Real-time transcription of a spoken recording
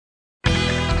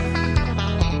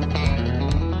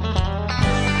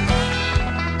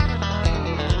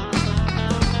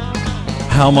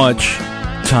How much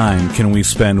time can we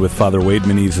spend with Father Wade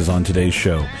Menezes on today's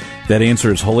show? That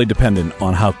answer is wholly dependent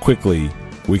on how quickly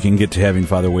we can get to having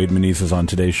Father Wade Menezes on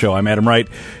today's show. I'm Adam Wright.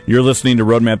 You're listening to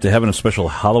Roadmap to Heaven, a special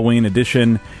Halloween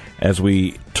edition, as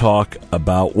we talk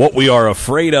about what we are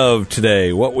afraid of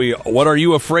today. What are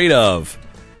you afraid of?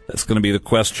 That's going to be the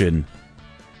question.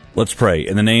 Let's pray.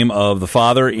 In the name of the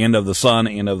Father, and of the Son,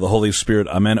 and of the Holy Spirit.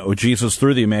 Amen. O Jesus,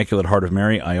 through the Immaculate Heart of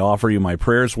Mary, I offer you my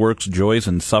prayers, works, joys,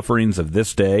 and sufferings of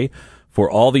this day,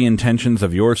 for all the intentions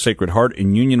of your Sacred Heart,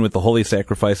 in union with the holy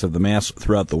sacrifice of the Mass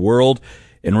throughout the world,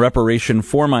 in reparation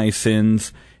for my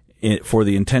sins, for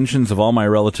the intentions of all my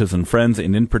relatives and friends,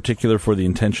 and in particular for the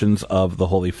intentions of the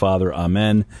Holy Father.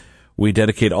 Amen. We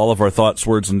dedicate all of our thoughts,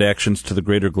 words, and actions to the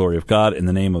greater glory of God, in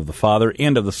the name of the Father,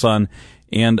 and of the Son,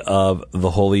 and of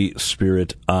the Holy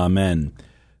Spirit. Amen.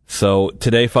 So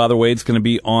today, Father Wade's going to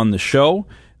be on the show.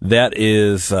 That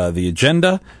is the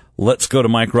agenda. Let's go to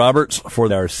Mike Roberts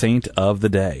for our Saint of the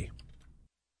Day.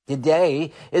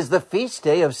 Today is the feast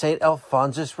day of St.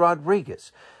 Alphonsus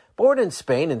Rodriguez. Born in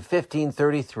Spain in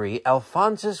 1533,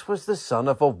 Alphonsus was the son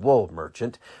of a wool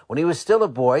merchant. When he was still a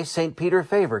boy, St. Peter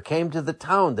Faber came to the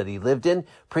town that he lived in,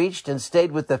 preached and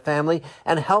stayed with the family,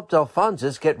 and helped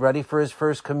Alphonsus get ready for his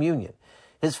first communion.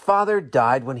 His father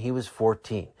died when he was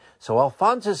 14, so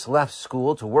Alphonsus left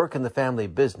school to work in the family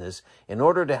business in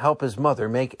order to help his mother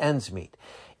make ends meet.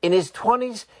 In his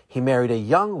 20s, he married a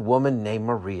young woman named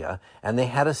Maria, and they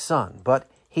had a son, but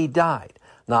he died.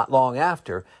 Not long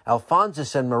after,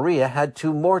 Alphonsus and Maria had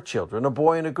 2 more children, a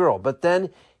boy and a girl, but then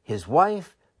his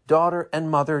wife, daughter, and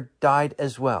mother died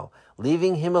as well,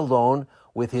 leaving him alone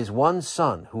with his one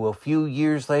son, who a few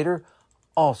years later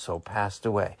also passed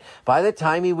away. By the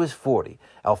time he was 40,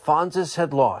 Alphonsus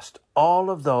had lost all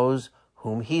of those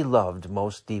whom he loved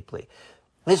most deeply.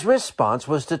 His response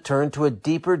was to turn to a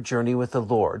deeper journey with the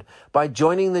Lord by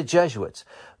joining the Jesuits.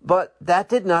 But that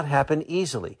did not happen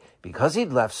easily. Because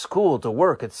he'd left school to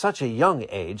work at such a young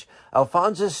age,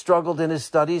 Alphonsus struggled in his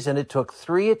studies, and it took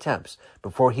 3 attempts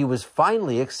before he was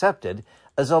finally accepted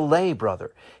as a lay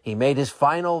brother. He made his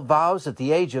final vows at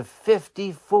the age of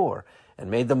 54 and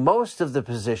made the most of the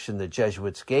position the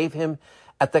Jesuits gave him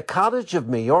at the College of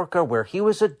Majorca, where he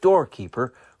was a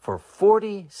doorkeeper for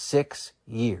 46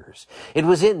 years. It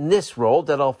was in this role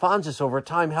that Alphonsus over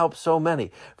time helped so many,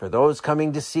 for those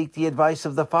coming to seek the advice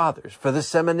of the fathers, for the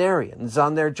seminarians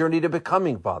on their journey to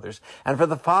becoming fathers, and for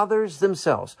the fathers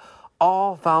themselves.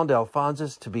 All found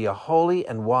Alphonsus to be a holy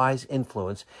and wise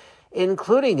influence,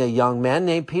 including a young man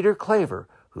named Peter Claver,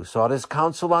 who sought his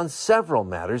counsel on several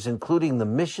matters, including the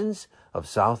missions of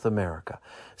South America.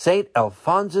 St.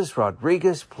 Alphonsus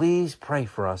Rodriguez, please pray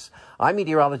for us. I'm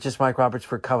meteorologist Mike Roberts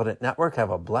for Covenant Network. Have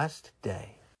a blessed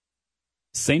day.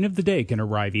 Saint of the Day can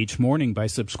arrive each morning by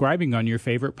subscribing on your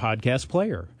favorite podcast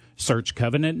player. Search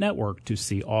Covenant Network to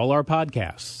see all our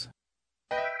podcasts.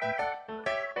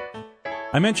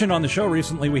 I mentioned on the show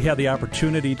recently we had the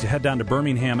opportunity to head down to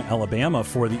Birmingham, Alabama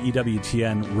for the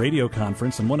EWTN radio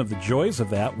conference, and one of the joys of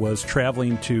that was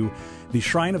traveling to the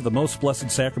Shrine of the Most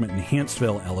Blessed Sacrament in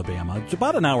Huntsville, Alabama. It's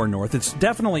about an hour north. It's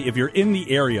definitely, if you're in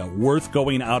the area, worth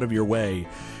going out of your way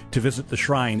to visit the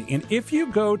shrine. And if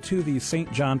you go to the St.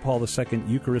 John Paul II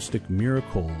Eucharistic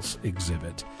Miracles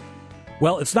exhibit,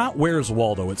 well, it's not Where's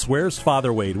Waldo, it's Where's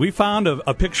Father Wade. We found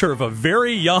a picture of a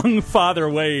very young Father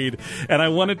Wade, and I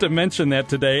wanted to mention that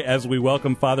today as we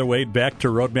welcome Father Wade back to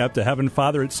Roadmap to Heaven.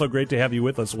 Father, it's so great to have you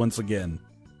with us once again.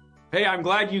 Hey, I'm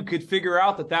glad you could figure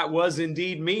out that was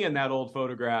indeed me in that old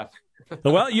photograph.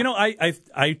 Well, you know,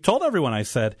 I told everyone, I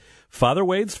said, Father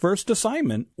Wade's first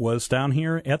assignment was down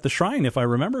here at the shrine, if I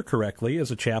remember correctly, as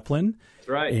a chaplain. That's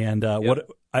right. And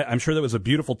I'm sure that was a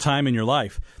beautiful time in your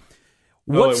life.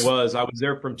 It was. I was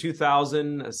there from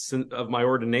 2000 of my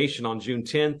ordination on June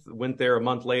 10th, went there a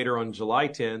month later on July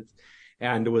 10th,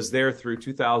 and was there through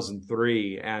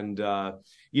 2003. And,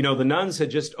 the nuns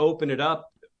had just opened it up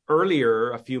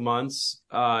earlier, a few months,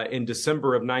 in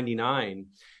December of 99.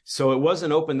 So it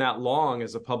wasn't open that long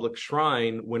as a public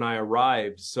shrine when I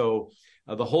arrived. So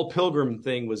the whole pilgrim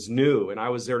thing was new, and I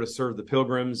was there to serve the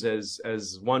pilgrims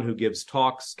as one who gives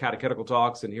talks, catechetical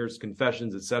talks, and hears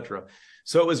confessions, etc.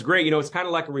 So it was great. It's kind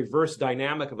of like a reverse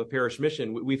dynamic of a parish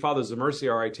mission. We Fathers of Mercy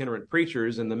are itinerant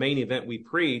preachers, and the main event we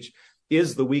preach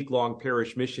is the week-long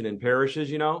parish mission in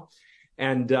parishes,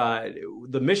 And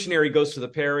the missionary goes to the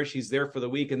parish, he's there for the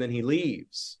week, and then he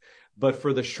leaves. But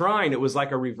for the shrine, it was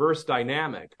like a reverse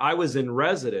dynamic. I was in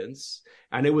residence,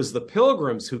 and it was the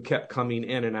pilgrims who kept coming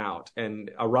in and out and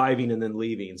arriving and then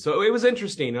leaving. So it was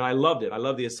interesting, and I loved it. I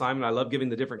loved the assignment. I loved giving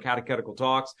the different catechetical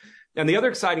talks. And the other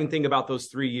exciting thing about those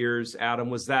 3 years, Adam,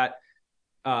 was that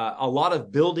a lot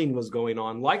of building was going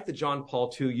on, like the John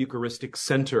Paul II Eucharistic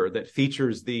Center that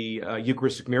features the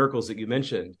Eucharistic miracles that you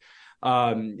mentioned.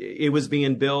 It was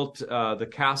being built. The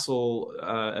castle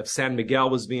of San Miguel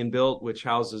was being built, which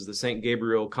houses the St.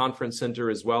 Gabriel Conference Center,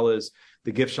 as well as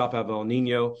the gift shop of El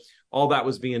Nino. All that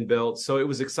was being built. So it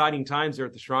was exciting times there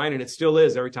at the shrine, and it still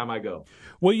is every time I go.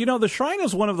 Well, the shrine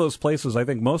is one of those places I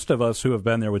think most of us who have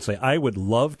been there would say, I would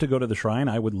love to go to the shrine.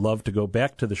 I would love to go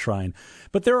back to the shrine.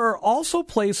 But there are also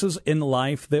places in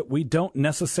life that we don't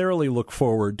necessarily look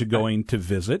forward to going to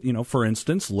visit. For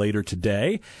instance, later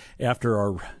today, after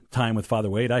our time with Father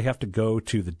Wade, I have to go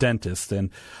to the dentist. And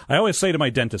I always say to my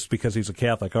dentist, because he's a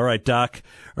Catholic, all right, Doc,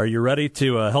 are you ready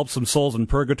to help some souls in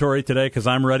purgatory today? Because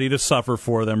I'm ready to suffer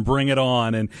for them. Bring it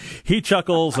on. And he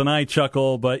chuckles and I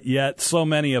chuckle, but yet so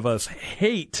many of us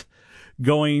hate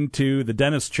going to the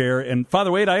dentist chair. And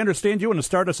Father Wade, I understand you want to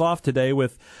start us off today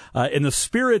with, in the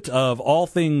spirit of all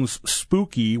things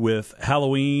spooky with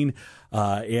Halloween,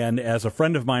 and as a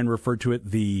friend of mine referred to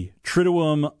it, the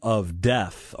Triduum of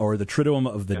Death, or the Triduum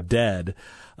of the Dead.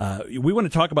 We want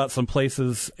to talk about some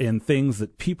places and things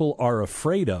that people are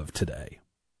afraid of today.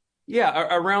 Yeah,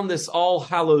 around this All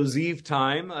Hallows Eve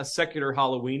time, a secular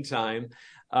Halloween time,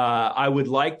 I would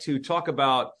like to talk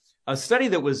about a study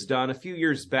that was done a few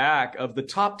years back of the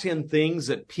top 10 things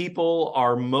that people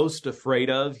are most afraid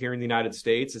of here in the United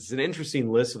States. It's an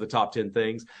interesting list of the top 10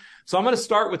 things. So I'm going to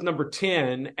start with number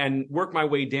 10 and work my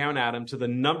way down, Adam, to the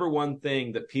number one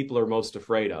thing that people are most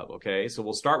afraid of, okay? So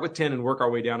we'll start with 10 and work our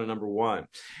way down to number 1.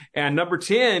 And number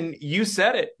 10, you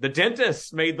said it. The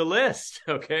dentist made the list,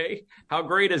 okay? How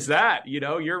great is that?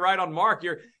 You're right on mark.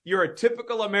 You're a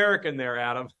typical American there,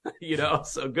 Adam.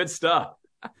 So good stuff.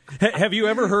 Have you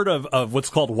ever heard of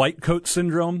what's called white coat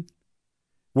syndrome?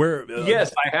 Where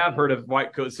yes, I have heard of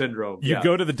white coat syndrome. You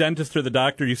go to the dentist or the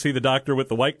doctor, you see the doctor with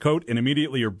the white coat, and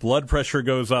immediately your blood pressure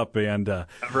goes up. And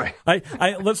right.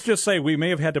 Let's just say we may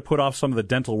have had to put off some of the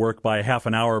dental work by half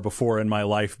an hour before in my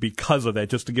life because of that,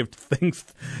 just to give things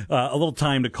a little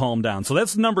time to calm down. So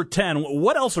that's number 10.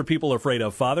 What else are people afraid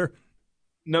of, Father?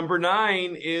 Number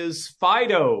 9 is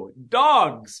Fido,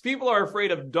 dogs. People are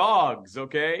afraid of dogs,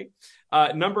 okay?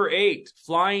 Number 8,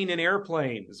 flying in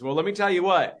airplanes. Well, let me tell you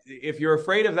what, if you're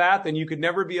afraid of that, then you could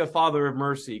never be a Father of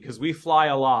Mercy, because we fly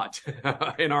a lot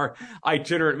in our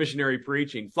itinerant missionary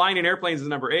preaching. Flying in airplanes is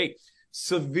number 8.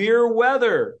 Severe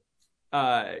weather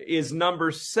is number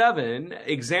 7.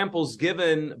 Examples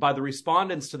given by the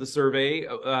respondents to the survey,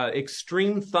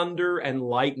 extreme thunder and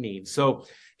lightning. So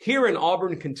here in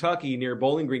Auburn, Kentucky, near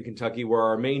Bowling Green, Kentucky, where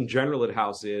our main generalate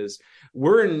house is,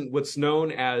 we're in what's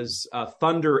known as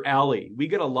Thunder Alley. We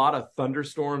get a lot of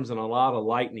thunderstorms and a lot of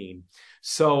lightning.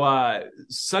 So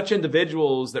such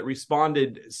individuals that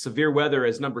responded severe weather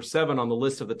as number 7 on the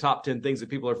list of the top 10 things that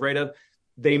people are afraid of,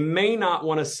 they may not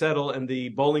want to settle in the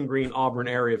Bowling Green, Auburn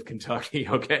area of Kentucky,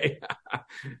 okay?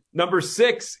 Number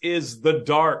 6 is the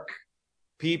dark.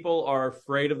 People are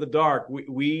afraid of the dark.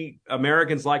 We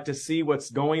Americans like to see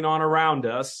what's going on around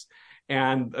us,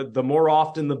 and the more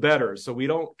often, the better. So we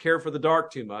don't care for the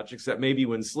dark too much, except maybe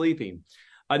when sleeping.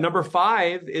 Number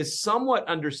 5 is somewhat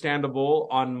understandable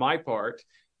on my part.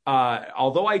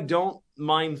 Although I don't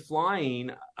mind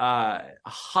flying,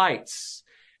 heights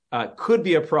could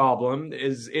be a problem.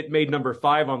 It made number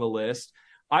 5 on the list.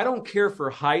 I don't care for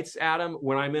heights, Adam,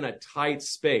 when I'm in a tight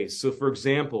space. So, for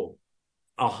example,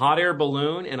 a hot air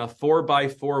balloon in a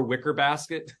 4x4 wicker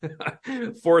basket,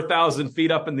 4,000 feet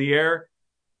up in the air.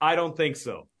 I don't think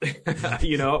so.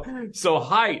 So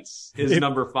heights is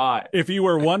number 5. If you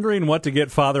were wondering what to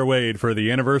get Father Wade for the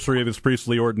anniversary of his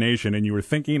priestly ordination and you were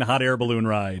thinking hot air balloon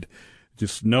ride,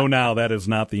 just know now that is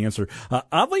not the answer.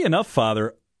 Oddly enough,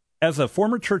 Father, as a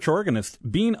former church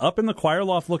organist, being up in the choir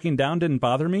loft looking down didn't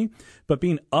bother me, but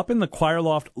being up in the choir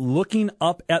loft looking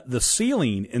up at the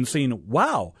ceiling and seeing,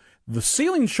 wow, the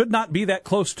ceiling should not be that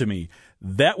close to me,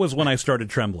 that was when I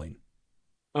started trembling.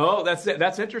 Oh, that's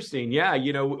interesting. Yeah,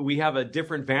 we have a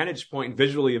different vantage point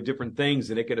visually of different things,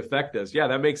 and it could affect us. Yeah,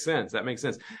 that makes sense.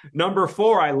 Number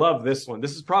 4, I love this one.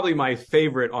 This is probably my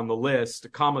favorite on the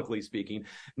list, comically speaking.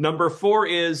 Number 4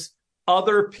 is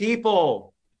other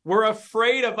people. We're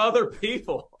afraid of other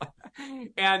people.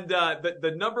 And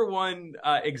the number one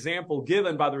example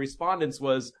given by the respondents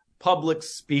was public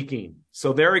speaking.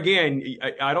 So there again,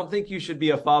 I don't think you should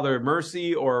be a Father of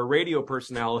Mercy or a radio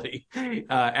personality,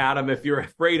 Adam, if you're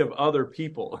afraid of other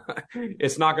people.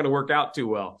 It's not going to work out too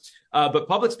well. But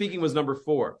public speaking was number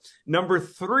 4. Number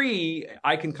 3,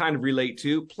 I can kind of relate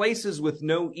to places with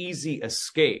no easy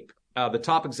escape. The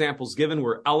top examples given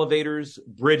were elevators,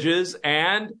 bridges,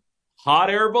 and hot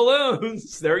air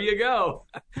balloons. There you go.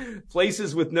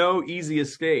 Places with no easy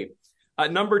escape.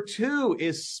 Number 2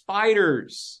 is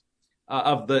spiders.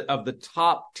 Of the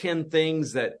top 10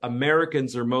 things that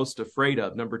Americans are most afraid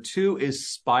of, number 2 is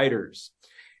spiders.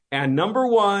 And number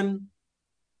 1,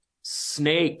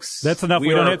 snakes. That's enough.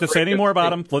 We don't have to say any more about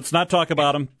them. Let's not talk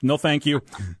about them. No, thank you.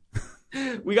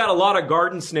 We got a lot of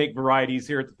garden snake varieties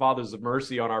here at the Fathers of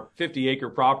Mercy on our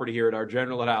 50-acre property here at our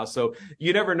General House. So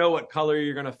you never know what color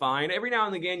you're going to find. Every now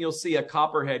and again, you'll see a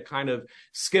copperhead kind of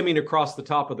skimming across the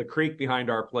top of the creek behind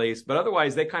our place. But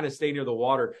otherwise, they kind of stay near the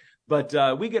water.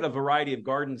 But we get a variety of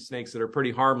garden snakes that are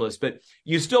pretty harmless. But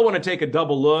you still want to take a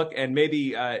double look and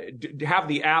maybe have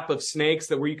the app of snakes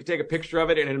that where you can take a picture of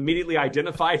it and it immediately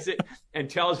identifies it and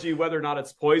tells you whether or not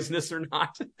it's poisonous or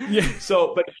not. Yeah.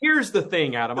 So, but here's the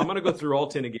thing, Adam. I'm going to go through all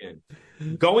 10 again.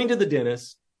 Going to the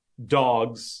dentist,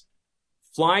 dogs,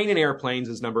 flying in airplanes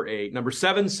is number 8. Number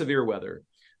 7, severe weather.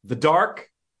 The dark,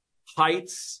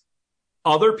 heights,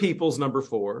 other people's number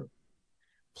 4.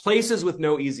 Places with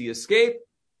no easy escape.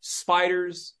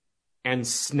 Spiders, and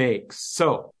snakes.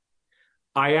 So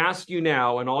I ask you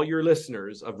now and all your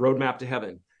listeners of Roadmap to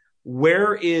Heaven,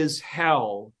 where is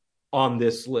hell on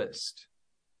this list?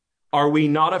 Are we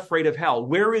not afraid of hell?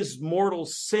 Where is mortal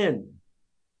sin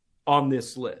on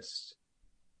this list?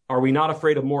 Are we not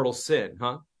afraid of mortal sin,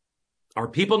 huh? Are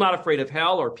people not afraid of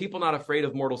hell? Are people not afraid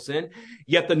of mortal sin?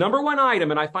 Yet the number 1 item,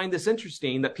 and I find this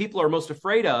interesting, that people are most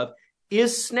afraid of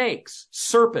is snakes,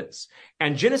 serpents.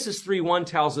 And Genesis 3:1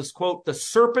 tells us, quote, the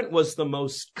serpent was the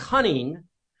most cunning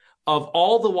of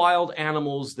all the wild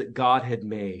animals that God had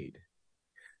made.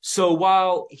 So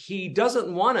while he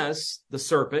doesn't want us, the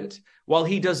serpent, while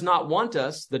he does not want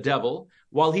us, the devil,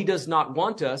 while he does not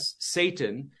want us,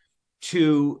 Satan,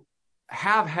 to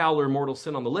have hell or mortal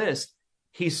sin on the list,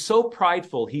 he's so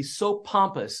prideful, he's so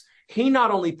pompous. He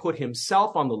not only put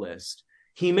himself on the list,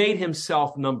 he made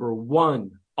himself number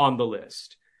 1 on the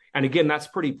list. And again, that's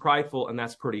pretty prideful and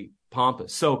that's pretty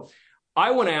pompous. So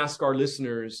I want to ask our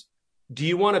listeners, do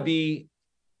you want to be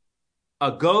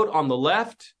a goat on the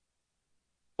left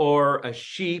or a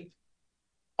sheep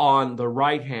on the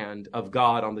right hand of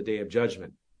God on the day of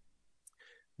judgment?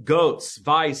 Goats,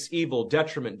 vice, evil,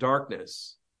 detriment,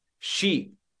 darkness.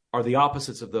 Sheep are the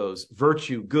opposites of those: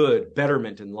 virtue, good,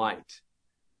 betterment, and light.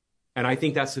 And I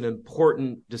think that's an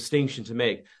important distinction to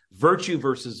make. Virtue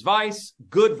versus vice,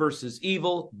 good versus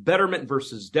evil, betterment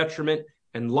versus detriment,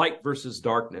 and light versus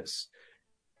darkness.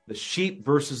 The sheep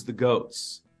versus the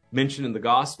goats, mentioned in the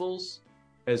Gospels,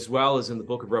 as well as in the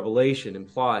book of Revelation,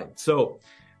 implied. So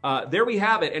there we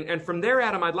have it. And from there,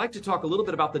 Adam, I'd like to talk a little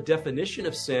bit about the definition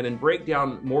of sin and break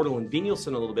down mortal and venial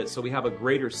sin a little bit so we have a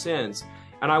greater sense.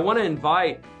 And I want to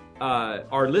invite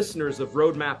our listeners of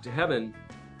Roadmap to Heaven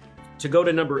to go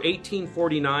to number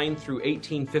 1849 through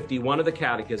 1851 of the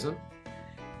Catechism,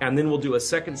 and then we'll do a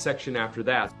second section after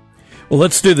that. Well,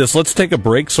 let's do this. Let's take a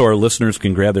break so our listeners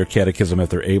can grab their catechism if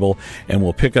they're able, and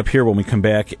we'll pick up here when we come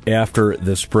back after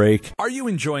this break. Are you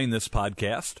enjoying this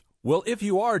podcast? Well, if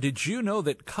you are, did you know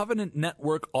that Covenant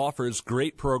Network offers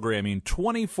great programming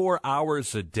 24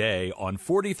 hours a day on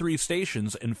 43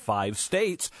 stations in 5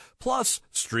 states, plus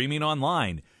streaming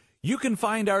online? You can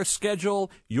find our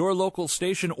schedule, your local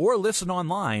station, or listen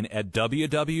online at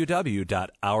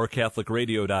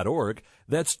www.ourcatholicradio.org.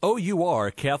 That's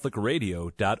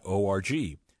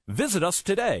OURCatholicradio.org. Visit us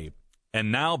today.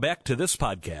 And now back to this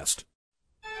podcast.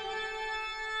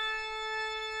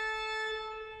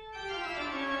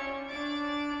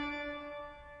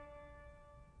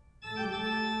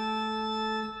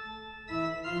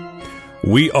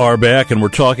 We are back, and we're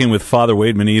talking with Father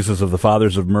Wade Menezes of the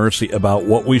Fathers of Mercy about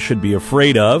what we should be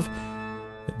afraid of.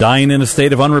 Dying in a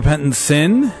state of unrepentant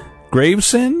sin, grave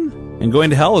sin, and going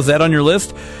to hell. Is that on your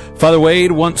list? Father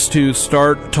Wade wants to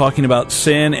start talking about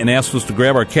sin and asks us to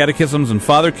grab our catechisms. And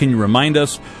Father, can you remind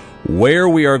us where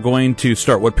we are going to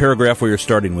start, what paragraph we are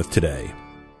starting with today?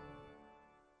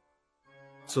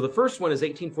 So the first one is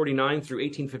 1849 through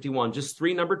 1851, just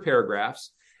 3 numbered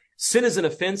paragraphs. Sin is an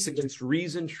offense against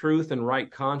reason, truth, and right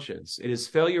conscience. It is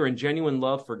failure in genuine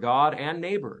love for God and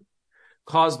neighbor,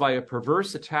 caused by a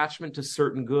perverse attachment to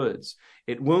certain goods.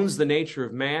 It wounds the nature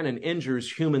of man and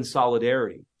injures human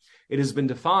solidarity. It has been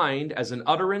defined as an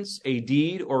utterance, a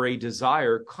deed, or a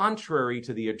desire contrary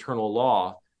to the eternal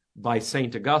law by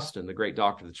St. Augustine, the great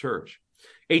doctor of the church.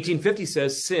 1850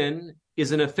 says, sin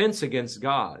is an offense against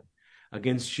God.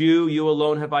 Against you, you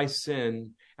alone have I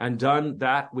sinned, and done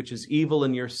that which is evil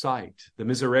in your sight. The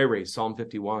Miserere, Psalm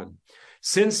 51.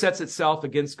 Sin sets itself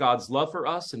against God's love for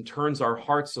us and turns our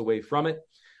hearts away from it.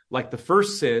 Like the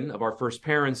first sin of our first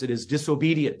parents, it is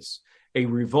disobedience, a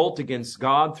revolt against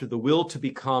God through the will to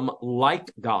become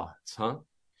like gods,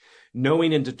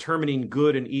 knowing and determining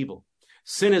good and evil.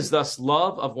 Sin is thus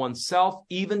love of oneself,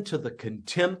 even to the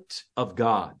contempt of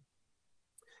God.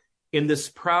 In this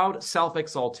proud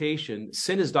self-exaltation,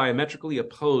 sin is diametrically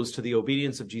opposed to the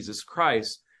obedience of Jesus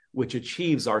Christ, which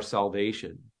achieves our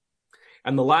salvation.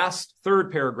 And the last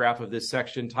third paragraph of this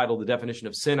section, titled The Definition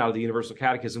of Sin, out of the Universal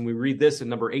Catechism, we read this in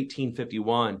number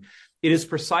 1851. It is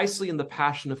precisely in the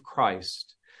passion of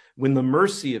Christ, when the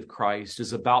mercy of Christ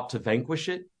is about to vanquish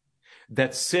it,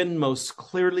 that sin most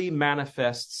clearly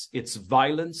manifests its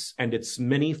violence and its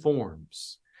many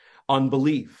forms: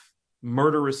 unbelief,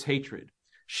 murderous hatred,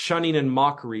 shunning and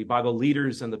mockery by the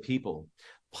leaders and the people,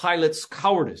 Pilate's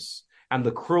cowardice and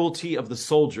the cruelty of the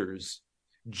soldiers,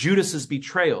 Judas's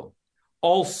betrayal,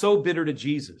 all so bitter to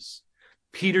Jesus,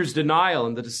 Peter's denial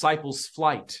and the disciples'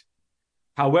 flight.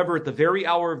 However, at the very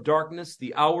hour of darkness,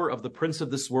 the hour of the prince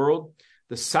of this world,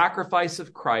 the sacrifice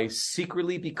of Christ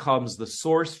secretly becomes the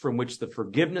source from which the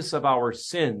forgiveness of our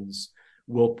sins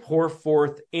will pour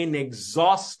forth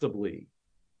inexhaustibly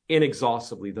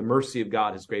the mercy of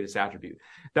God, his greatest attribute.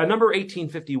 That number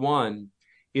 1851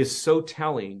 is so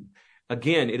telling.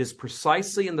 Again, it is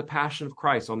precisely in the passion of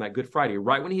Christ on that Good Friday,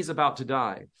 right when he's about to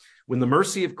die, when the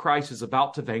mercy of Christ is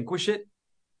about to vanquish it,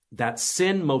 that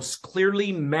sin most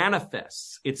clearly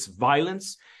manifests its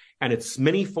violence and its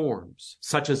many forms,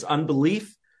 such as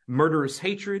unbelief, murderous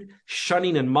hatred,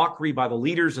 shunning and mockery by the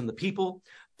leaders and the people,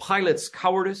 Pilate's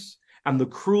cowardice, and the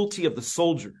cruelty of the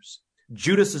soldiers,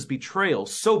 Judas's betrayal,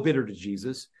 so bitter to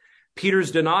Jesus,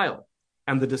 Peter's denial,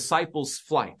 and the disciples'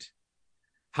 flight.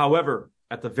 However,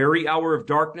 at the very hour of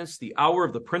darkness, the hour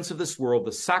of the prince of this world,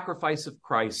 the sacrifice of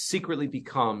Christ secretly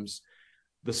becomes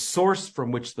the source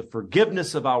from which the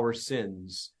forgiveness of our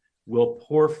sins will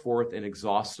pour forth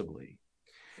inexhaustibly.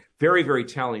 Very, very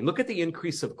telling. Look at the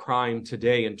increase of crime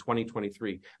today in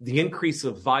 2023, the increase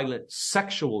of violent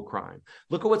sexual crime.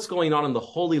 Look at what's going on in the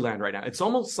Holy Land right now. It's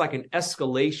almost like an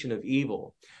escalation of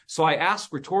evil. So I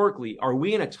ask rhetorically, are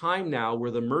we in a time now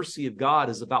where the mercy of God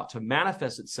is about to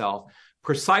manifest itself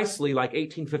precisely like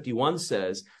 1851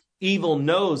 says? Evil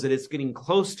knows that it's getting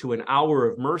close to an hour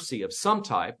of mercy of some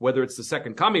type, whether it's the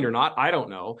second coming or not, I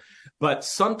don't know, but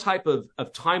some type of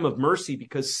time of mercy,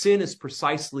 because sin is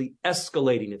precisely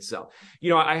escalating itself.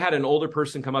 You know, I had an older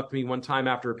person come up to me one time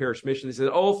after a parish mission. They said,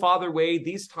 "Oh, Father Wade,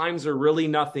 these times are really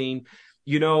nothing.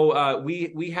 You know,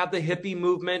 we had the hippie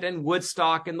movement and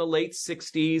Woodstock in the late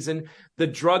 60s and the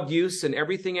drug use and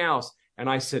everything else." And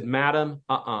I said, "Madam,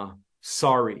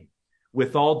 sorry.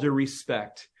 With all due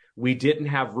respect, we didn't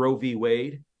have Roe v.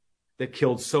 Wade that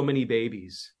killed so many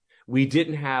babies. We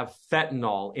didn't have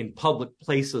fentanyl in public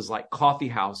places like coffee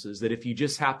houses that if you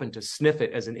just happen to sniff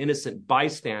it as an innocent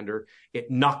bystander,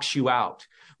 it knocks you out.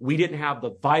 We didn't have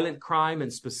the violent crime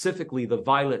and specifically the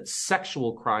violent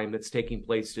sexual crime that's taking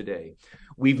place today.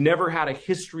 We've never had a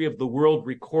history of the world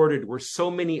recorded where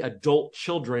so many adult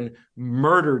children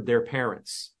murdered their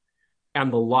parents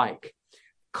and the like.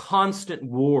 Constant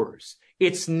wars.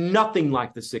 It's nothing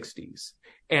like the 60s.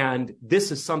 And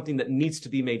this is something that needs to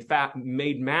be made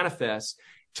manifest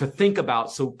to think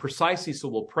about so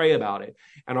we'll pray about it.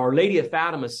 And Our Lady of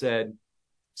Fatima said,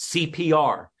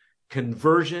 CPR,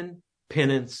 conversion,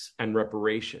 penance, and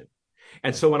reparation.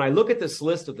 And so when I look at this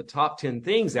list of the top 10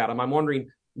 things, Adam, I'm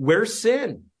wondering, where's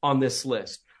sin on this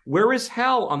list? Where is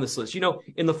hell on this list? You know,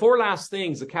 in the 4 last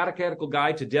things, the Catechetical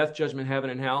Guide to Death, Judgment, Heaven,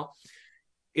 and Hell,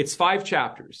 it's 5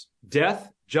 chapters: death,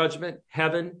 judgment,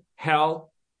 heaven,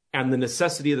 hell, and the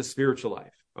necessity of the spiritual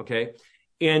life. Okay.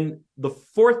 In the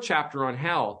 4th chapter on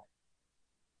hell,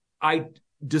 I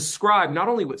describe not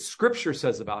only what Scripture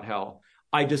says about hell,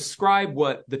 I describe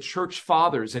what the church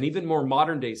fathers and even more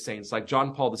modern day saints like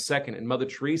John Paul II and Mother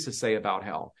Teresa say about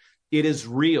hell. It is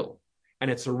real, and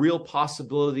it's a real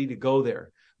possibility to go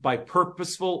there by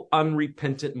purposeful,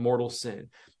 unrepentant mortal sin.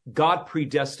 God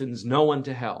predestines no one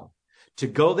to hell. To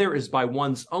go there is by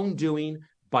one's own doing,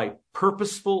 by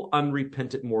purposeful,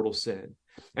 unrepentant mortal sin.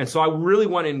 And so I really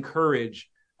want to encourage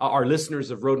our listeners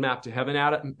of Roadmap to Heaven,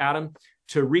 Adam,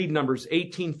 to read numbers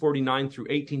 1849 through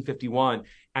 1851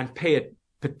 and pay a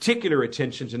particular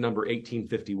attention to number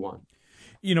 1851.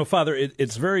 You know, Father,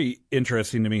 it's very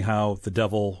interesting to me how the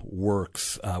devil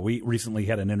works. We recently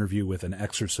had an interview with an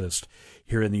exorcist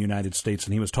here in the United States,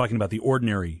 and he was talking about the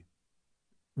ordinary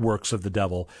works of the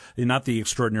devil, not the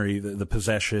extraordinary, the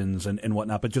possessions and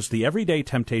whatnot, but just the everyday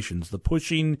temptations, the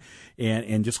pushing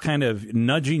and just kind of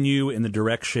nudging you in the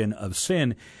direction of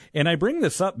sin. And I bring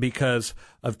this up because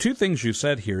of 2 things you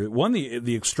said here. One,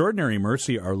 the extraordinary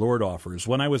mercy our Lord offers.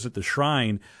 When I was at the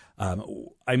shrine,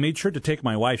 I made sure to take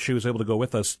my wife. She was able to go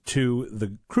with us to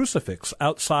the crucifix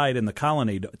outside in the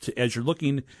colonnade. As you're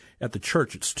looking at the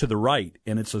church, it's to the right,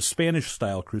 and it's a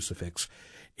Spanish-style crucifix.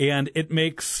 And it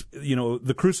makes,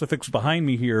 the crucifix behind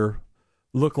me here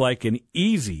look like an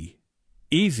easy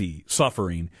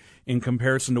suffering in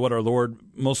comparison to what our Lord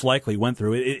most likely went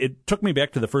through. It took me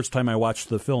back to the first time I watched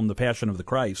the film, The Passion of the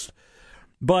Christ.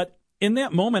 But in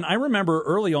that moment, I remember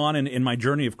early on in my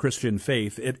journey of Christian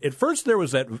faith, at first there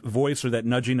was that voice or that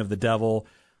nudging of the devil.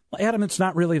 Adam, it's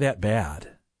not really that bad.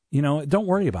 Don't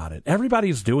worry about it.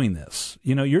 Everybody's doing this.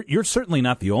 You're certainly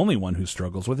not the only one who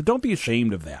struggles with it. Don't be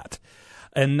ashamed of that.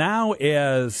 And now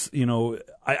as,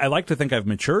 I like to think I've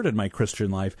matured in my Christian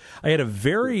life. I had a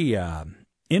very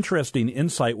interesting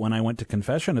insight when I went to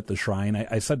confession at the shrine.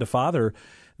 I said to Father,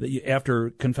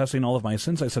 after confessing all of my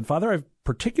sins, I said, Father, I've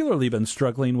particularly been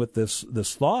struggling with this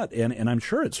thought, and I'm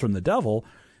sure it's from the devil,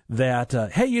 that,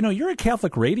 hey, you're a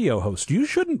Catholic radio host. You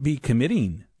shouldn't be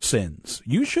committing sins.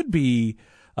 You should be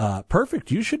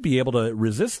perfect. You should be able to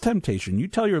resist temptation. You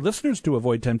tell your listeners to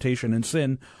avoid temptation and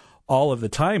sin all of the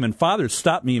time. And Father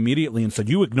stopped me immediately and said,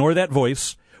 you ignore that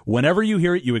voice. Whenever you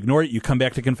hear it, you ignore it. You come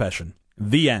back to confession.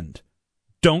 The end.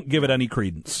 Don't give it any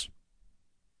credence.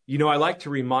 I like to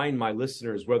remind my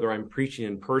listeners, whether I'm preaching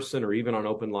in person or even on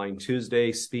Open Line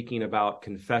Tuesday, speaking about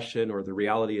confession or the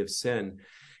reality of sin.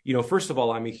 First of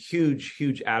all, I'm a huge,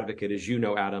 huge advocate, as you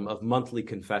know, Adam, of monthly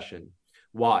confession.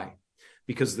 Why?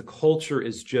 Because the culture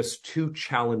is just too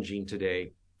challenging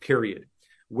today, period.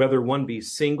 Whether one be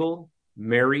single,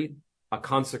 married, a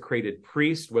consecrated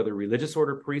priest, whether religious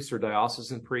order priest or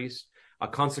diocesan priest, a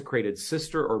consecrated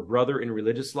sister or brother in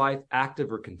religious life,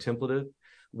 active or contemplative,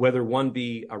 whether one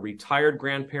be a retired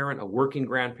grandparent, a working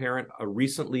grandparent, a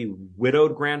recently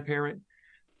widowed grandparent,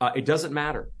 it doesn't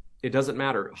matter. It doesn't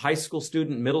matter. High school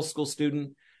student, middle school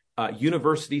student,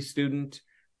 university student,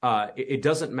 it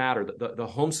doesn't matter. The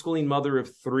homeschooling mother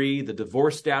of 3, the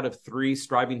divorced dad of 3,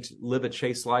 striving to live a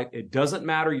chaste life. It doesn't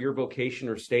matter your vocation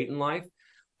or state in life.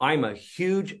 I'm a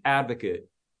huge advocate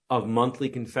of monthly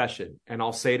confession. And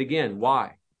I'll say it again.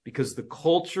 Why? Because the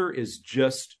culture is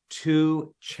just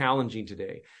too challenging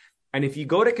today. And if you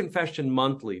go to confession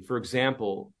monthly, for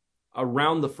example,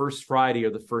 around the first Friday or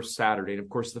the first Saturday, and of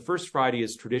course, the first Friday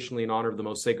is traditionally in honor of the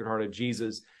Most Sacred Heart of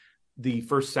Jesus. The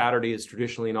first Saturday is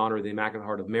traditionally in honor of the Immaculate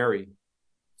Heart of Mary.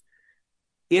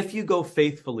 If you go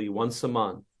faithfully once a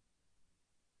month,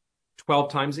 12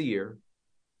 times a year,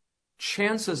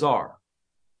 chances are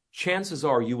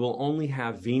you will only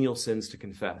have venial sins to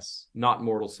confess, not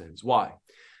mortal sins. Why?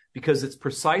 Because it's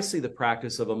precisely the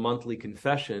practice of a monthly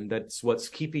confession that's what's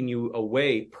keeping you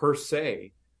away, per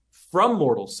se, from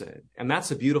mortal sin. And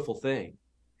that's a beautiful thing.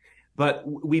 But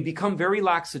we become very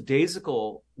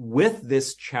lackadaisical with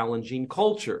this challenging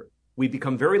culture. We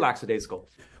become very lackadaisical.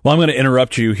 Well, I'm going to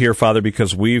interrupt you here, Father,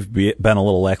 because we've been a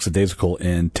little lackadaisical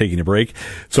in taking a break.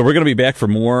 So we're going to be back for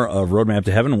more of Roadmap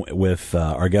to Heaven with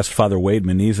our guest, Father Wade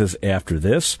Menezes, after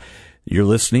this. You're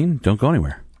listening. Don't go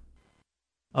anywhere.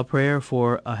 A prayer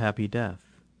for a happy death.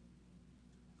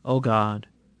 O God,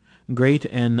 great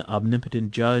and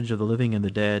omnipotent judge of the living and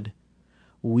the dead,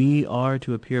 we are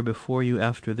to appear before you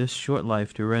after this short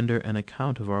life to render an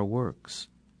account of our works.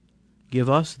 Give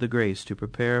us the grace to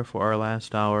prepare for our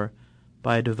last hour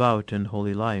by a devout and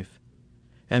holy life,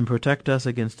 and protect us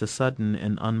against a sudden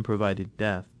and unprovided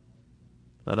death.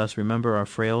 Let us remember our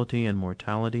frailty and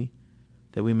mortality,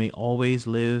 that we may always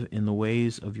live in the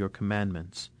ways of your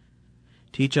commandments.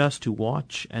 Teach us to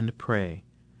watch and pray,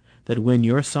 that when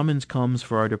your summons comes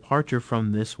for our departure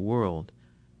from this world,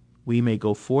 we may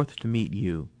go forth to meet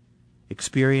you,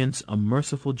 experience a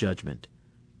merciful judgment,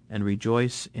 and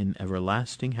rejoice in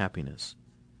everlasting happiness.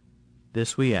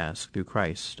 This we ask through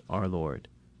Christ our Lord.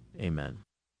 Amen.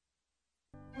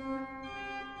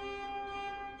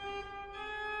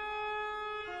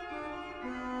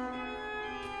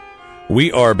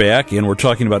 We are back, and we're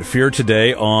talking about fear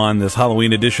today on this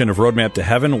Halloween edition of Roadmap to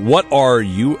Heaven. What are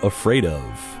you afraid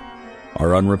of?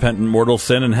 Are unrepentant mortal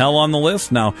sin and hell on the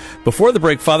list? Now, before the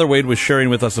break, Father Wade was sharing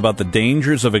with us about the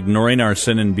dangers of ignoring our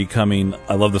sin and becoming,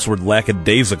 I love this word,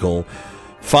 lackadaisical.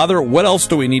 Father, what else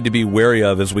do we need to be wary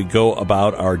of as we go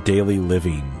about our daily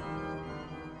living?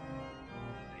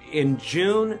 In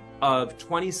June of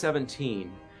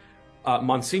 2017,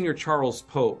 Monsignor Charles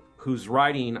Pope, whose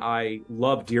writing I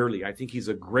love dearly, I think he's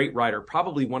a great writer,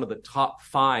 probably one of the top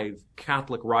 5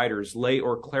 Catholic writers, lay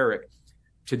or cleric,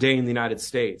 today in the United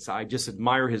States. I just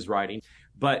admire his writing.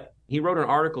 But he wrote an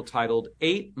article titled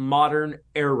 8 Modern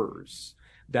Errors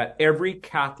That Every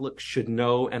Catholic Should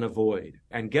Know and Avoid.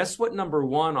 And guess what number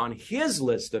 1 on his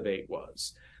list of 8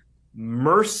 was?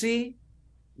 Mercy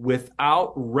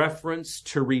without reference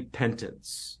to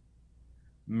repentance.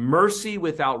 Mercy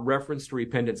without reference to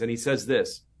repentance. And he says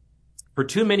this, for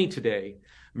too many today,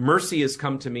 mercy has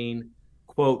come to mean,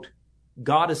 quote,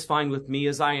 God is fine with me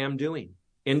as I am doing,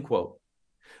 end quote.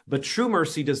 But true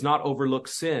mercy does not overlook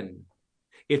sin.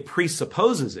 It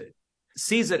presupposes it,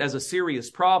 sees it as a serious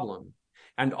problem,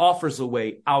 and offers a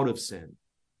way out of sin.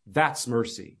 That's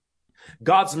mercy.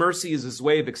 God's mercy is his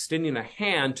way of extending a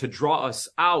hand to draw us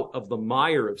out of the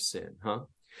mire of sin,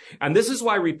 And this is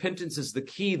why repentance is the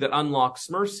key that unlocks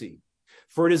mercy.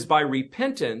 For it is by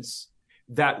repentance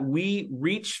that we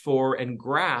reach for and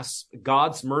grasp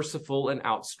God's merciful and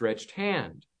outstretched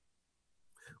hand.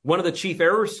 One of the chief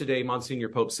errors today, Monsignor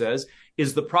Pope says,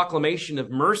 is the proclamation of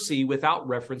mercy without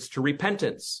reference to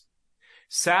repentance.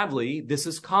 Sadly, this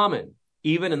is common,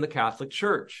 even in the Catholic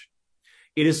Church.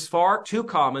 It is far too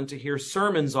common to hear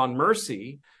sermons on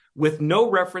mercy with no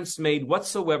reference made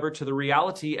whatsoever to the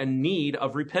reality and need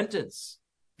of repentance.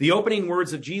 The opening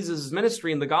words of Jesus'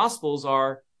 ministry in the Gospels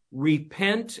are,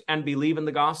 repent and believe in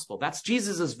the gospel. That's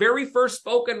Jesus' very first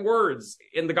spoken words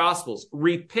in the Gospels.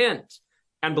 Repent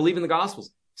and believe in the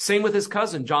Gospels. Same with his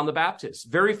cousin, John the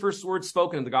Baptist. Very first words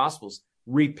spoken in the Gospels.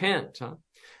 Repent.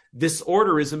 This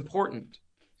order is important.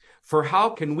 For how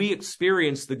can we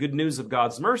experience the good news of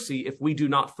God's mercy if we do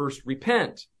not first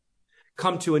repent,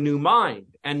 come to a new mind,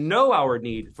 and know our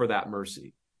need for that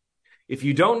mercy? If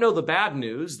you don't know the bad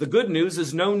news, the good news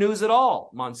is no news at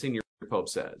all, Monsignor Pope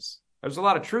says. There's a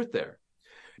lot of truth there.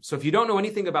 So if you don't know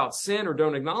anything about sin or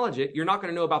don't acknowledge it, you're not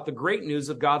going to know about the great news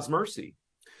of God's mercy.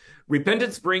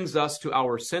 Repentance brings us to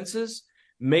our senses,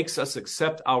 makes us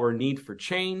accept our need for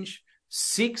change,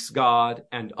 seeks God,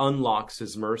 and unlocks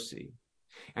his mercy.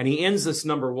 And he ends this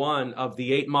number 1 of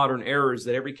the 8 modern errors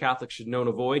that every Catholic should know and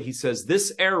avoid. He says,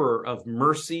 this error of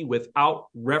mercy without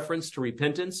reference to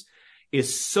repentance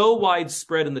is so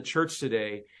widespread in the church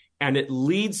today, and it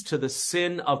leads to the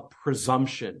sin of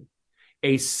presumption,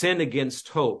 a sin against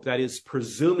hope, that is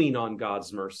presuming on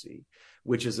God's mercy,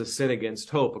 which is a sin against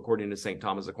hope, according to St.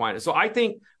 Thomas Aquinas. So I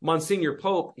think Monsignor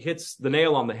Pope hits the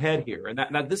nail on the head here, and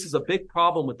that this is a big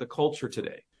problem with the culture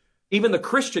today, even the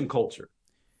Christian culture.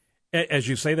 As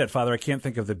you say that, Father, I can't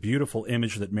think of the beautiful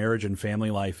image that marriage and family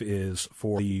life is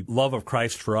for the love of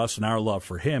Christ for us and our love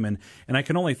for him. And I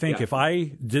can only think if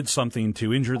I did something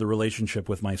to injure the relationship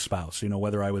with my spouse,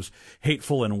 whether I was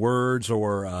hateful in words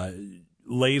or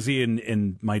lazy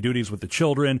in my duties with the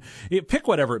children, pick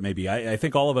whatever it may be. I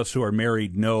think all of us who are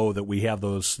married know that we have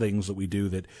those things that we do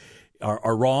that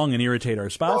are wrong and irritate our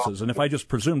spouses. And if I just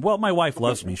presumed, well, my wife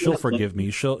loves me, she'll forgive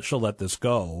me, she'll let this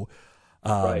go.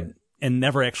 Right. And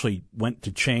never actually went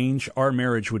to change, our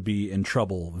marriage would be in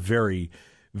trouble very,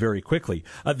 very quickly.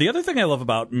 The other thing I love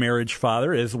about marriage,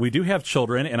 Father, is we do have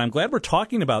children, and I'm glad we're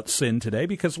talking about sin today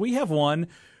because we have one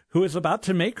who is about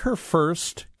to make her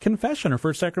first confession, her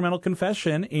first sacramental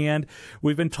confession, and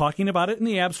we've been talking about it in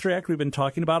the abstract. We've been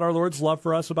talking about our Lord's love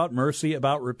for us, about mercy,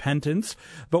 about repentance,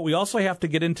 but we also have to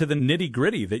get into the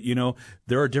nitty-gritty that,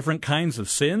 there are different kinds of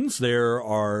sins. There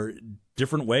are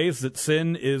different ways that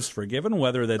sin is forgiven,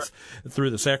 whether that's through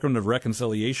the sacrament of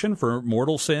reconciliation for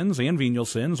mortal sins and venial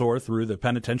sins, or through the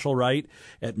penitential rite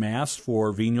at Mass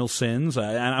for venial sins.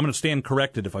 And I'm going to stand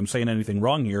corrected if I'm saying anything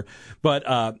wrong here, but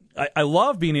I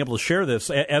love being able to share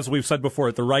this, as we've said before,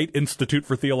 at the Wright Institute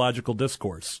for Theological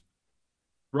Discourse.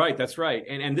 Right, that's right.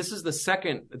 And this is the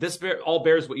second, all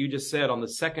bears what you just said on the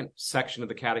second section of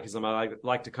the Catechism I'd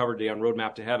like to cover today on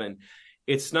Roadmap to Heaven.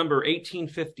 It's number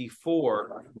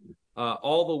 1854,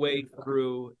 all the way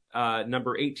through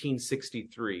number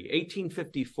 1863.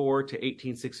 1854 to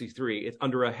 1863. It's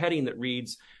under a heading that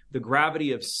reads, The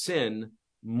Gravity of Sin,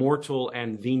 Mortal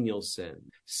and Venial Sin.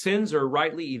 Sins are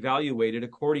rightly evaluated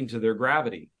according to their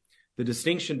gravity. The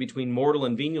distinction between mortal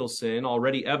and venial sin,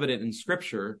 already evident in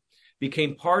Scripture,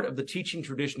 became part of the teaching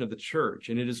tradition of the Church,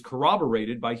 and it is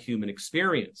corroborated by human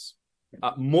experience.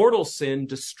 Mortal sin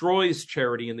destroys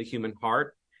charity in the human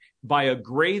heart by a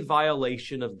grave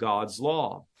violation of God's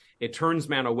law. It turns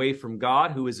man away from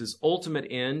God, who is his ultimate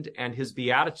end and his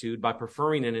beatitude, by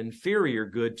preferring an inferior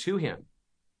good to him.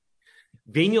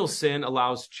 Venial sin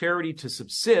allows charity to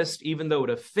subsist even though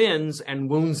it offends and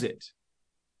wounds it.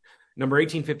 Number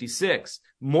 1856,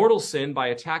 mortal sin, by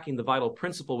attacking the vital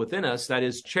principle within us, that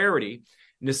is charity,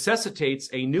 necessitates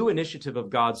a new initiative of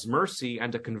God's mercy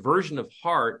and a conversion of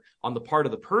heart on the part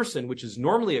of the person, which is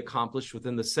normally accomplished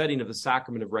within the setting of the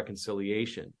sacrament of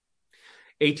reconciliation.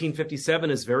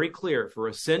 1857 is very clear. For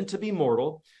a sin to be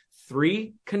mortal,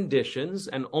 3 conditions,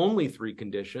 and only 3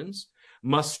 conditions,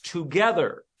 must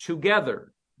together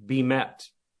be met.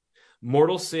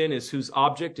 Mortal sin is whose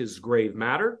object is grave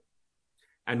matter,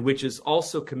 and which is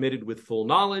also committed with full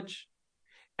knowledge,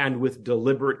 and with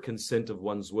deliberate consent of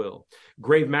one's will.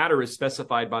 Grave matter is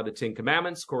specified by the Ten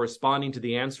Commandments, corresponding to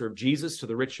the answer of Jesus to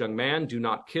the rich young man: do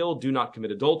not kill, do not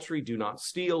commit adultery, do not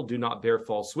steal, do not bear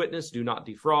false witness, do not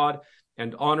defraud,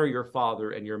 and honor your father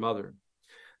and your mother.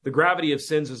 The gravity of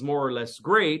sins is more or less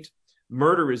great.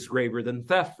 Murder is graver than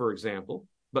theft, for example,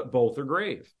 but both are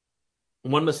grave.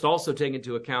 One must also take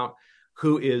into account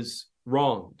who is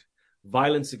wronged.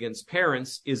 Violence against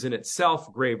parents is in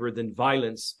itself graver than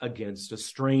violence against a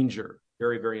stranger.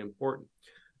 Very, very important.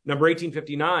 Number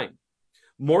 1859,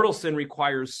 mortal sin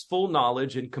requires full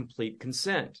knowledge and complete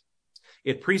consent.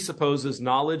 It presupposes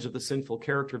knowledge of the sinful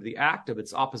character of the act, of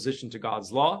its opposition to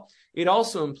God's law. It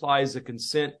also implies a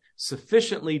consent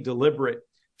sufficiently deliberate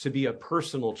to be a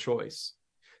personal choice.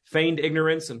 Feigned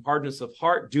ignorance and hardness of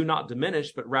heart do not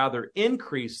diminish, but rather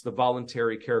increase the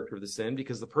voluntary character of the sin,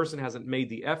 because the person hasn't made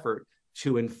the effort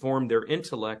to inform their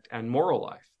intellect and moral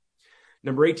life.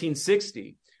 Number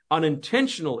 1860,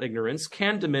 unintentional ignorance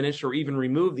can diminish or even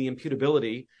remove the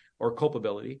imputability or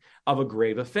culpability of a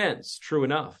grave offense. True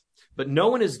enough. But no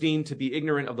one is deemed to be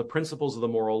ignorant of the principles of the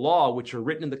moral law, which are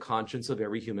written in the conscience of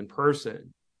every human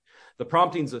person. The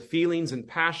promptings of feelings and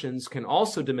passions can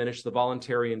also diminish the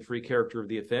voluntary and free character of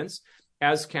the offense,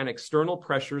 as can external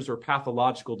pressures or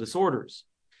pathological disorders.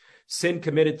 Sin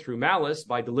committed through malice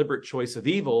by deliberate choice of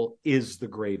evil is the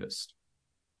gravest.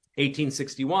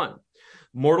 1861,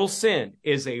 mortal sin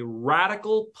is a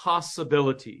radical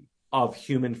possibility of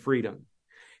human freedom,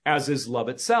 as is love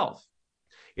itself.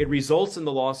 It results in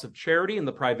the loss of charity and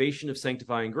the privation of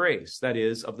sanctifying grace, that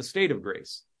is, of the state of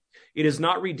grace. It is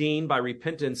not redeemed by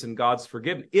repentance and God's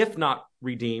forgiveness. If not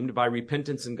redeemed by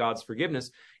repentance and God's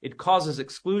forgiveness, it causes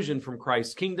exclusion from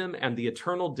Christ's kingdom and the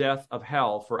eternal death of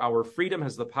hell, for our freedom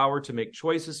has the power to make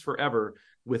choices forever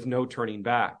with no turning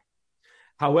back.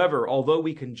 However, although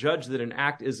we can judge that an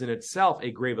act is in itself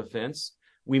a grave offense,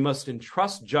 we must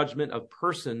entrust judgment of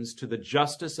persons to the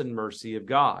justice and mercy of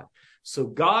God. So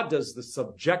God does the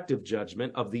subjective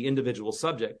judgment of the individual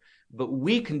subject, but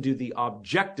we can do the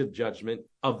objective judgment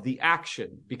of the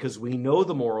action because we know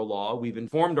the moral law. We've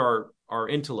informed our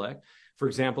intellect. For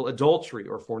example, adultery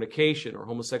or fornication or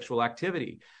homosexual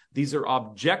activity. These are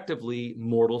objectively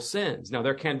mortal sins. Now,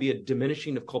 there can be a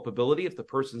diminishing of culpability if the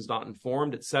person's not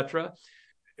informed, etc.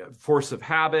 Force of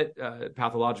habit,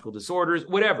 pathological disorders,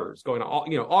 whatever is going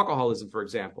on, alcoholism, for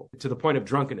example, to the point of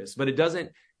drunkenness. But it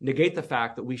doesn't negate the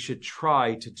fact that we should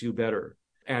try to do better.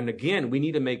 And again, we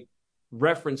need to make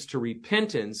reference to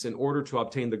repentance in order to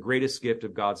obtain the greatest gift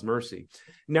of God's mercy.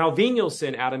 Now, venial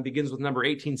sin, Adam, begins with number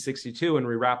 1862, and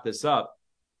we wrap this up.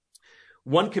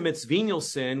 One commits venial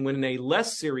sin when in a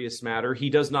less serious matter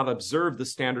he does not observe the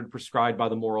standard prescribed by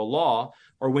the moral law,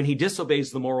 or when he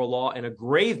disobeys the moral law in a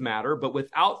grave matter, but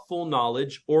without full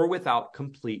knowledge or without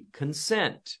complete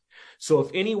consent. So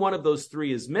if any one of those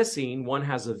three is missing, one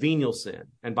has a venial sin.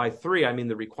 And by three, I mean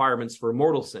the requirements for a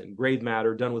mortal sin: grave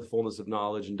matter, done with fullness of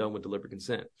knowledge, and done with deliberate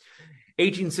consent.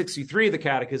 1863, the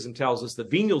Catechism tells us that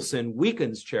venial sin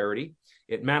weakens charity.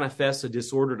 It manifests a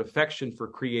disordered affection for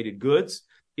created goods.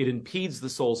 It impedes the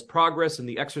soul's progress in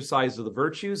the exercise of the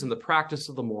virtues and the practice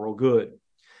of the moral good.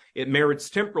 It merits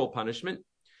temporal punishment.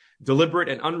 Deliberate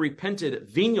and unrepented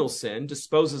venial sin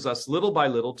disposes us little by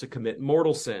little to commit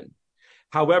mortal sin.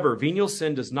 However, venial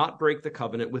sin does not break the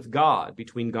covenant with God,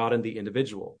 between God and the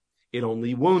individual. It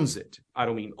only wounds it. I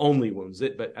don't mean only wounds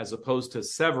it, but as opposed to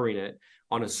severing it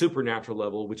on a supernatural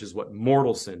level, which is what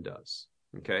mortal sin does.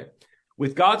 Okay?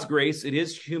 With God's grace, it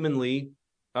is humanly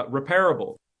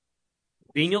repairable.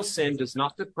 Venial sin does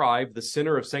not deprive the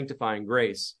sinner of sanctifying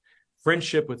grace,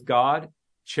 friendship with God,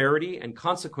 charity, and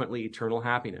consequently eternal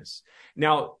happiness.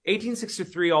 Now,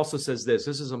 1863 also says this.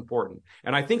 This is important.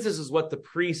 And I think this is what the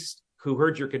priest who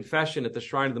heard your confession at the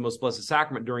Shrine of the Most Blessed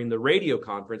Sacrament during the radio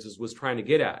conferences was trying to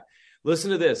get at.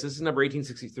 Listen to this. This is number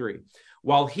 1863.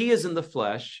 While he is in the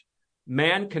flesh,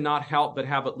 man cannot help but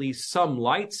have at least some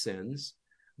light sins,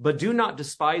 but do not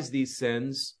despise these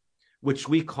sins which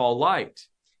we call light.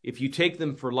 If you take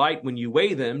them for light when you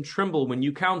weigh them, tremble when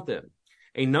you count them.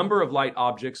 A number of light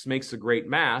objects makes a great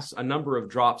mass. A number of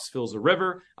drops fills a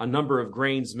river. A number of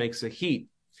grains makes a heap.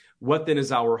 What then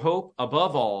is our hope?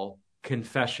 Above all,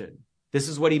 confession. This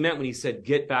is what he meant when he said,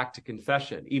 get back to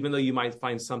confession. Even though you might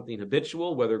find something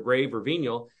habitual, whether grave or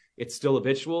venial, it's still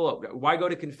habitual. Why go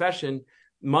to confession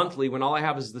monthly when all I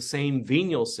have is the same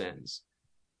venial sins?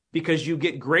 Because you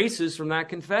get graces from that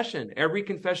confession. Every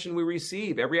confession we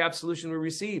receive, every absolution we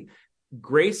receive,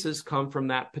 graces come from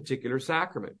that particular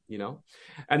sacrament,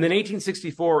 And then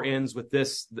 1864 ends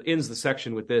the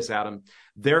section with this, Adam.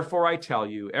 Therefore I tell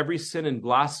you, every sin and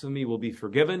blasphemy will be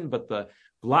forgiven, but the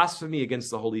Blasphemy against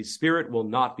the Holy Spirit will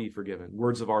not be forgiven.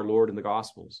 Words of our Lord in the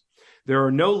Gospels. There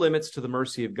are no limits to the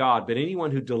mercy of God, but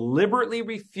anyone who deliberately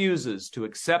refuses to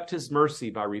accept his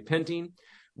mercy by repenting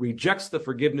rejects the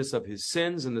forgiveness of his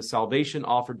sins and the salvation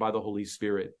offered by the Holy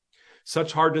Spirit.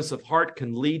 Such hardness of heart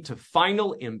can lead to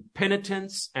final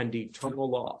impenitence and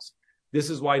eternal loss. This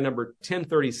is why number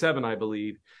 1037, I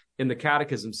believe, in the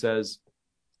Catechism says,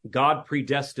 God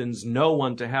predestines no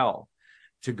one to hell.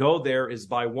 To go there is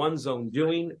by one's own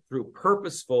doing through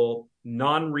purposeful,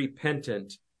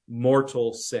 non-repentant,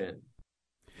 mortal sin.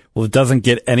 Well, it doesn't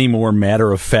get any more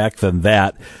matter of fact than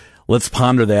that. Let's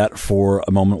ponder that for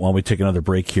a moment while we take another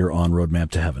break here on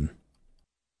Roadmap to Heaven.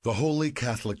 The Holy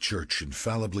Catholic Church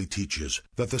infallibly teaches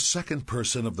that the second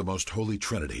person of the Most Holy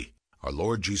Trinity, our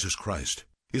Lord Jesus Christ,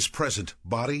 is present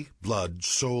body, blood,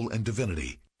 soul, and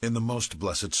divinity in the Most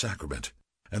Blessed Sacrament,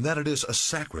 and that it is a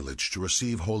sacrilege to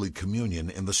receive Holy Communion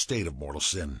in the state of mortal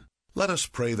sin. Let us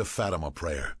pray the Fatima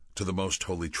prayer to the Most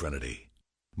Holy Trinity.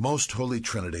 Most Holy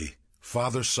Trinity,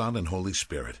 Father, Son, and Holy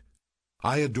Spirit,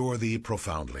 I adore Thee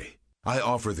profoundly. I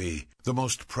offer Thee the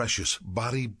most precious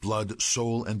body, blood,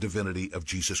 soul, and divinity of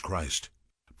Jesus Christ,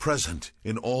 present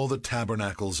in all the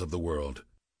tabernacles of the world,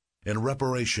 in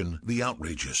reparation the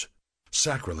outrages,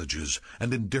 sacrileges,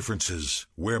 and indifferences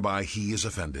whereby He is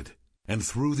offended, and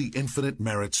through the infinite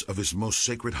merits of His most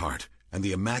sacred heart and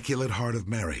the Immaculate Heart of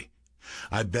Mary,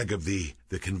 I beg of Thee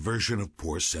the conversion of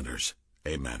poor sinners.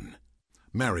 Amen.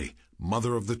 Mary,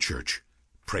 Mother of the Church,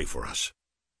 pray for us.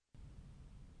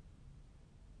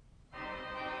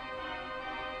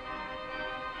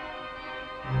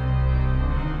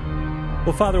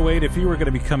 Well, Father Wade, if you were going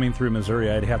to be coming through Missouri,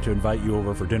 I'd have to invite you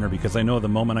over for dinner, because I know the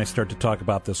moment I start to talk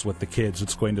about this with the kids,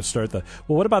 it's going to start well,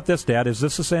 what about this, Dad? Is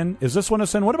this a sin? Is this one a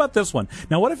sin? What about this one?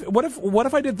 Now, what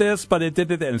if I did this, but it did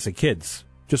that? And it's the kids.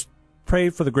 Just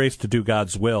pray for the grace to do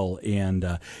God's will,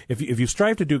 and if you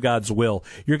strive to do God's will,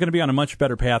 you're going to be on a much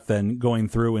better path than going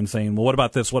through and saying, well, what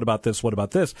about this, what about this, what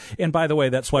about this? And by the way,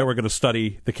 that's why we're going to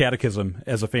study the Catechism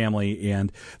as a family, and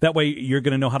that way you're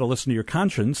going to know how to listen to your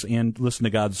conscience and listen to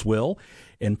God's will,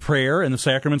 and prayer and the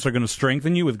sacraments are going to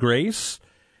strengthen you with grace,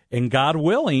 and God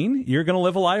willing, you're going to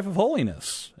live a life of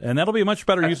holiness. And that'll be a much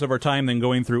better use of our time than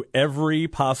going through every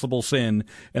possible sin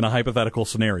in a hypothetical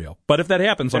scenario. But if that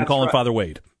happens, I'm calling Father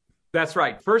Wade. That's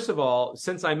right. First of all,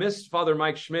 since I missed Father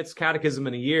Mike Schmidt's catechism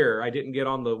in a year, I didn't get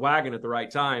on the wagon at the right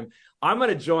time. I'm going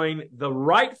to join the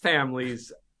Wright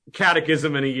family's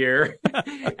catechism in a year,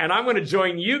 and I'm going to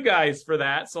join you guys for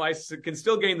that, so I can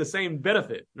still gain the same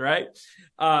benefit, right?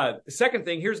 Second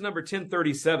thing, here's number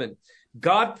 1037.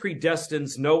 God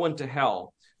predestines no one to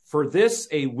hell. For this,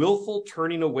 a willful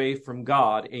turning away from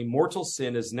God, a mortal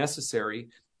sin, is necessary,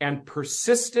 and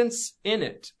persistence in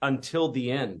it until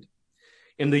the end.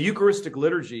 In the Eucharistic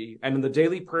liturgy and in the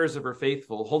daily prayers of her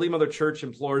faithful, Holy Mother Church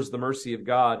implores the mercy of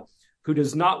God, who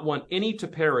does not want any to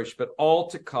perish, but all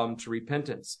to come to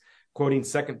repentance, quoting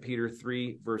 2 Peter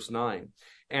 3, verse 9.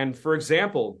 And for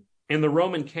example, in the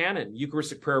Roman canon,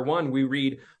 Eucharistic Prayer 1, we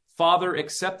read, Father,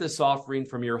 accept this offering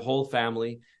from your whole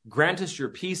family. Grant us your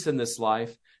peace in this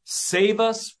life. Save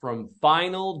us from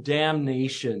final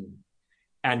damnation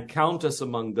and count us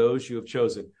among those you have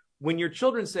chosen. When your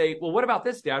children say, well, what about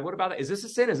this, Dad? What about that? Is this a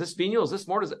sin? Is this venial? Is this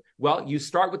mortal? Well, you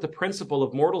start with the principle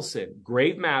of mortal sin.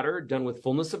 Grave matter, done with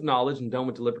fullness of knowledge and done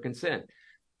with deliberate consent.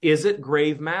 Is it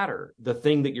grave matter? The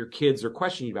thing that your kids are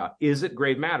questioning about. Is it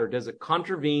grave matter? Does it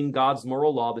contravene God's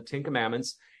moral law, the Ten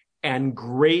Commandments, and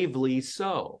gravely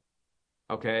so?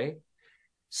 Okay?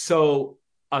 So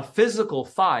a physical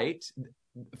fight,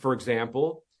 for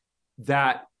example,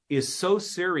 that is so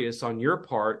serious on your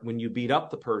part when you beat up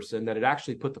the person that it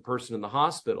actually put the person in the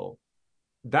hospital,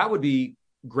 that would be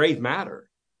grave matter.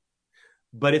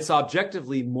 But it's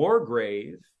objectively more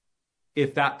grave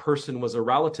if that person was a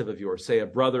relative of yours, say a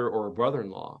brother or a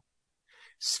brother-in-law.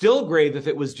 Still grave if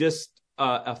it was just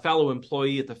a fellow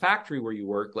employee at the factory where you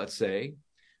work, let's say.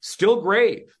 Still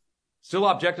grave, still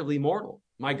objectively mortal.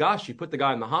 My gosh, you put the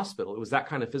guy in the hospital. It was that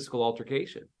kind of physical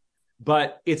altercation.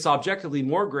 But it's objectively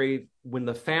more grave when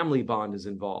the family bond is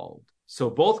involved.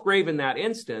 So both grave in that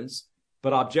instance,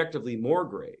 but objectively more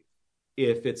grave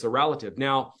if it's a relative.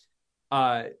 Now,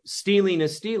 stealing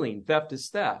is stealing, theft is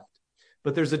theft.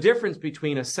 But there's a difference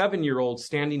between a 7-year-old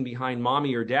standing behind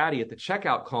mommy or daddy at the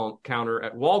checkout counter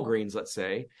at Walgreens, let's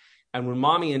say, and when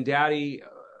mommy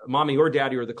or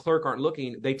daddy or the clerk aren't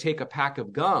looking, they take a pack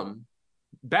of gum.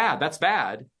 Bad, that's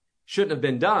bad. Shouldn't have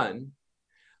been done.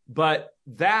 But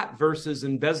that versus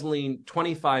embezzling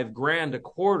 $25,000 a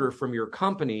quarter from your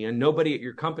company and nobody at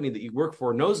your company that you work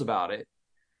for knows about it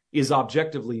is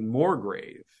objectively more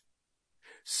grave.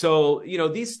 So,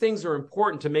 these things are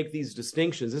important to make these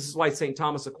distinctions. This is why St.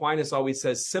 Thomas Aquinas always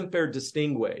says, semper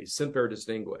distingue,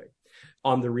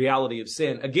 on the reality of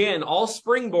sin. Again, all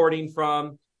springboarding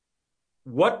from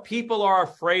what people are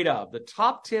afraid of. The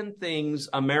top 10 things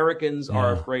Americans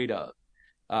are afraid of.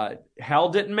 Hell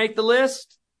didn't make the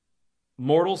list.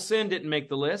 Mortal sin didn't make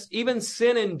the list. Even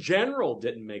sin in general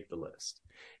didn't make the list.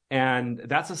 And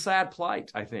that's a sad plight,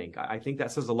 I think. I think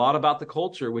that says a lot about the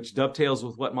culture, which dovetails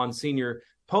with what Monsignor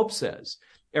Pope says.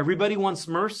 Everybody wants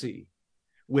mercy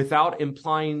without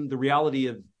implying the reality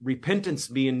of repentance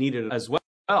being needed as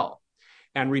well.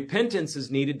 And repentance is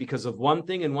needed because of one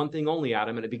thing and one thing only,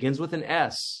 Adam, and it begins with an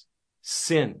S,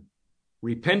 sin.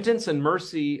 Repentance and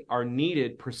mercy are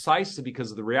needed precisely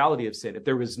because of the reality of sin. If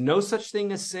there was no such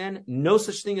thing as sin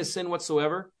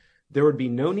whatsoever, there would be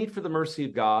no need for the mercy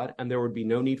of God, and there would be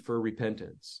no need for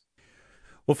repentance.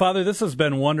 Well, Father, this has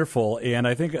been wonderful, and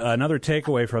I think another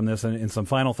takeaway from this, and some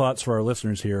final thoughts for our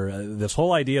listeners here, this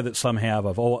whole idea that some have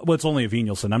of, it's only a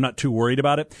venial sin. I'm not too worried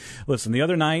about it. Listen, the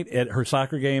other night at her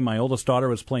soccer game, my oldest daughter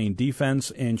was playing defense,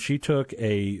 and she took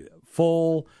a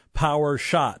full power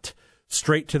shot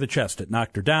straight to the chest. It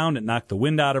knocked her down. It knocked the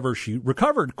wind out of her. She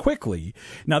recovered quickly.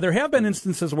 Now, there have been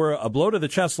instances where a blow to the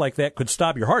chest like that could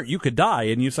stop your heart. You could die.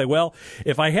 And you say, well,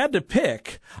 if I had to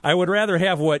pick, I would rather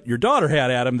have what your daughter had,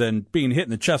 Adam, than being hit in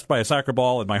the chest by a soccer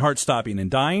ball and my heart stopping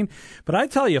and dying. But I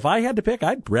tell you, if I had to pick,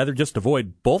 I'd rather just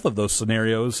avoid both of those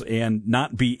scenarios and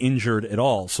not be injured at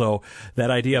all. So that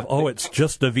idea of, it's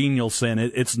just a venial sin,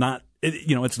 it's not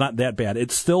that bad.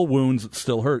 It still wounds. It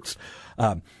still hurts.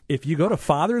 If you go to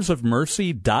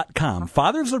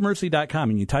fathersofmercy.com,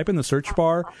 and you type in the search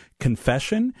bar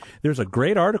confession, there's a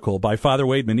great article by Father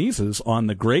Wade Menezes on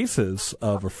the graces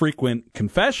of a frequent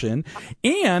confession.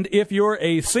 And if you're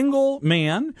a single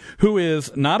man who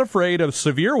is not afraid of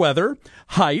severe weather,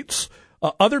 heights,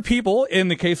 other people, in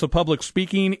the case of public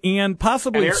speaking, and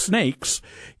possibly snakes,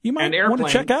 you might want to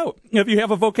check out if you have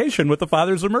a vocation with the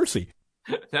Fathers of Mercy.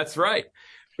 That's right.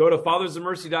 Go to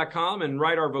fathersofmercy.com and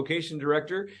write our vocation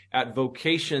director at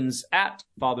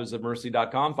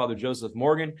vocations@fathersofmercy.com, Father Joseph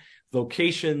Morgan.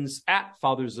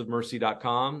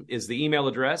 Vocations@fathersofmercy.com is the email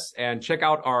address, and check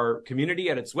out our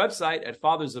community at its website at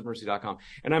fathersofmercy.com.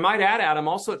 And I might add, Adam,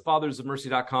 also at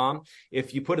fathersofmercy.com,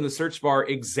 if you put in the search bar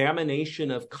examination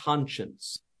of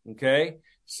conscience, okay?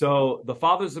 So the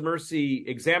Fathers of Mercy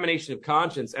examination of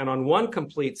conscience, and on one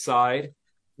complete side,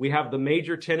 we have the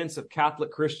major tenets of Catholic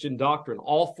Christian doctrine,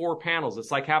 all 4 panels. It's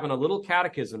like having a little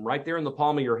catechism right there in the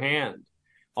palm of your hand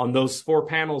on those 4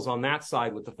 panels on that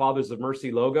side with the Fathers of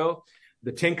Mercy logo.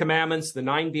 The 10 Commandments, the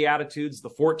 9 Beatitudes,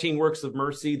 the 14 works of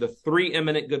mercy, the 3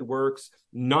 eminent good works,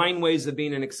 9 ways of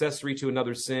being an accessory to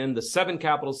another sin, the 7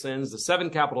 capital sins, the 7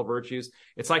 capital virtues.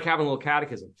 It's like having a little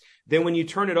catechism. Then when you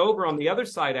turn it over on the other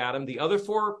side, Adam, the other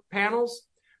 4 panels,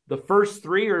 the first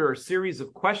 3 are a series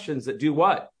of questions that do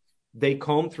what? They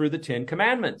comb through the 10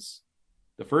 Commandments.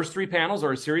 The first 3 panels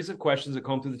are a series of questions that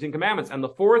comb through the 10 Commandments. And the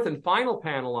 4th and final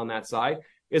panel on that side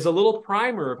is a little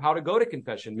primer of how to go to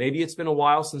confession. Maybe it's been a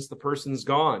while since the person's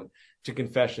gone to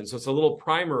confession. So it's a little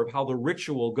primer of how the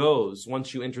ritual goes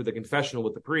once you enter the confessional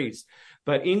with the priest.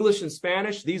 But English and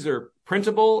Spanish, these are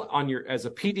printable as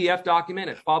a PDF document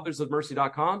at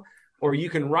fathersofmercy.com. Or you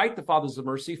can write the Fathers of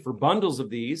Mercy for bundles of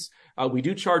these. We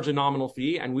do charge a nominal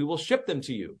fee, and we will ship them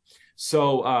to you.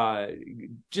 So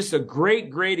just a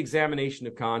great, great examination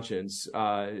of conscience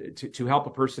to help a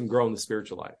person grow in the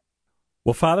spiritual life.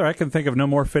 Well, Father, I can think of no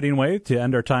more fitting way to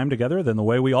end our time together than the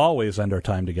way we always end our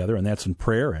time together, and that's in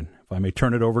prayer. And if I may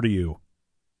turn it over to you.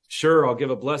 Sure. I'll give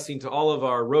a blessing to all of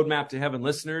our Roadmap to Heaven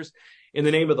listeners. In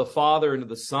the name of the Father, and of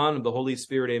the Son, and of the Holy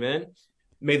Spirit, amen.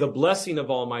 May the blessing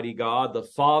of Almighty God, the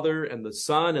Father, and the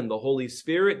Son, and the Holy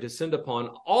Spirit descend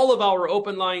upon all of our all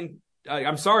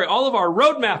of our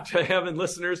Roadmap to Heaven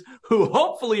listeners, who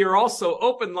hopefully are also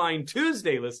Open Line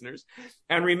Tuesday listeners,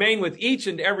 and remain with each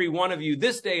and every one of you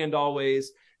this day and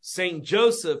always. Saint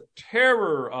Joseph,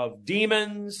 terror of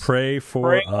demons, pray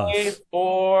for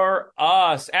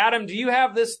us. Adam, do you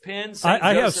have this pen?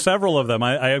 I have several of them.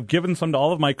 I have given some to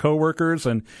all of my coworkers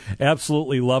and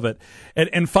absolutely love it.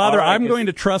 And Father, right, I'm going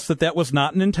to trust that was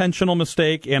not an intentional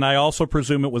mistake, and I also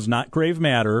presume it was not grave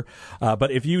matter.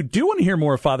 But if you do want to hear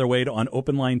more of Father Wade on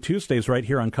Open Line Tuesdays right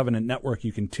here on Covenant Network,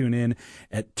 you can tune in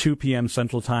at 2 p.m.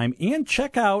 Central Time and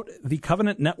check out the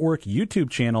Covenant Network YouTube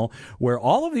channel, where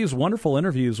all of these wonderful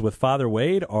interviews with Father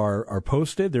Wade are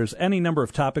posted. There's any number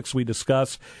of topics we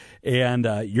discuss, and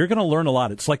you're going to learn a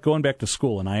lot. It's like going back to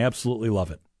school, and I absolutely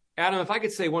love it. Adam, if I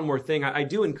could say one more thing, I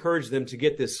do encourage them to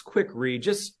get this quick read,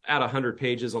 just at 100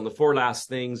 pages on the 4 last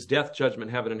things, death,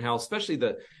 judgment, heaven, and hell, especially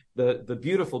the the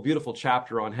beautiful, beautiful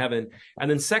chapter on heaven. And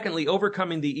then secondly,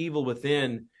 overcoming the evil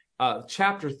within.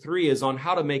 Chapter 3 is on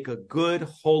how to make a good,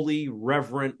 holy,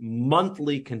 reverent,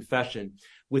 monthly confession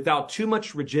without too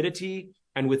much rigidity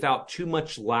and without too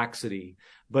much laxity,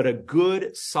 but a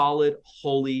good, solid,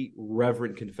 holy,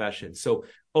 reverent confession. So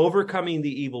overcoming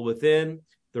the evil within,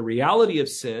 the reality of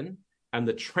sin, and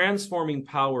the transforming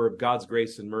power of God's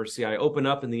grace and mercy. I open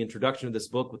up in the introduction of this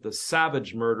book with the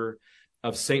savage murder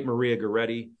of St. Maria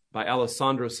Goretti by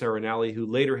Alessandro Serenelli, who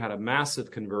later had a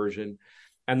massive conversion.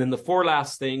 And then the 4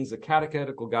 last things, a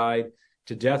catechetical guide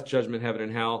to death, judgment, heaven,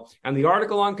 and hell. And the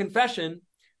article on confession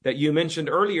that you mentioned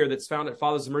earlier that's found at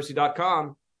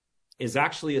fathersofmercy.com is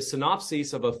actually a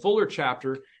synopsis of a fuller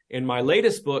chapter in my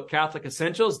latest book, Catholic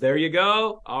Essentials. There you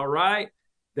go. All right.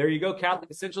 There you go. Catholic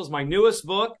Essentials, my newest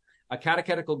book, a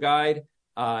catechetical guide,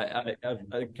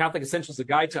 Catholic Essentials, a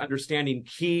guide to understanding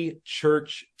key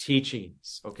church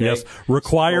teachings. Okay. Yes.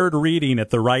 Required reading at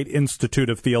the Wright Institute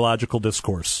of Theological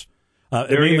Discourse.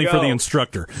 Mainly for the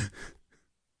instructor.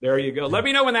 There you go. Let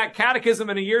me know when that catechism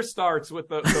in a year starts with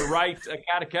the Wright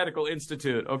Catechetical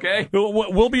Institute, okay?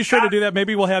 We'll be sure to do that.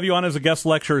 Maybe we'll have you on as a guest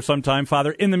lecturer sometime,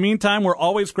 Father. In the meantime, we're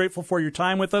always grateful for your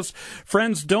time with us.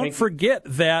 Friends, don't forget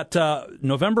that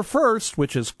November 1st,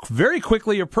 which is very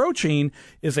quickly approaching,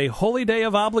 is a holy day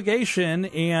of obligation,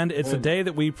 and it's a day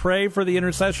that we pray for the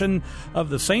intercession of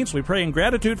the saints. We pray in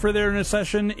gratitude for their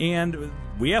intercession, and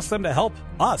we ask them to help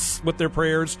us with their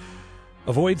prayers.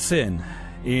 Avoid sin.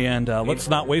 And let's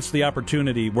not waste the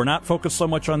opportunity. We're not focused so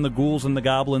much on the ghouls and the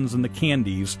goblins and the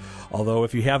candies, although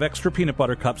if you have extra peanut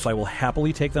butter cups, I will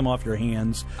happily take them off your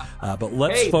hands. But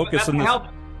let's focus on this.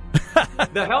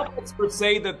 The health experts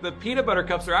say that the peanut butter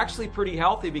cups are actually pretty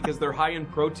healthy because they're high in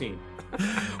protein.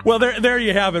 Well, there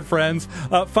you have it, friends.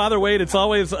 Father Wade, it's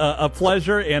always a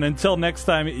pleasure. And until next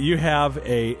time, you have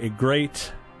a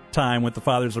great time with the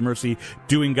Fathers of Mercy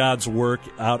doing God's work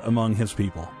out among his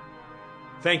people.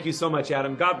 Thank you so much,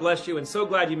 Adam. God bless you, and so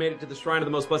glad you made it to the Shrine of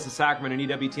the Most Blessed Sacrament in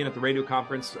EWTN at the radio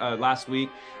conference last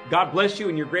week. God bless you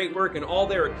and your great work, and all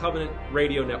there at Covenant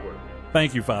Radio Network.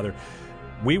 Thank you, Father.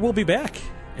 We will be back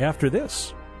after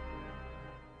this.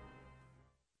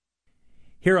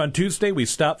 Here on Tuesday, we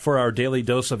stop for our daily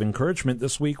dose of encouragement.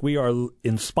 This week, we are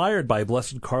inspired by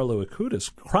Blessed Carlo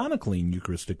Acutis, chronicling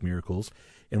Eucharistic miracles,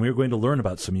 and we're going to learn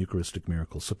about some Eucharistic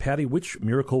miracles. So, Patty, which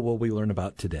miracle will we learn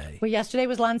about today? Well, yesterday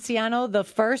was Lanciano, the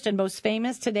first and most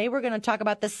famous. Today, we're going to talk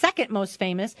about the second most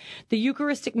famous, the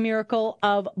Eucharistic miracle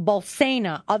of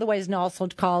Bolsena, otherwise also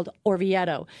called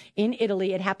Orvieto. In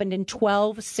Italy, it happened in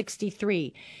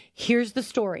 1263. Here's the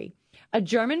story. A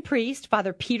German priest,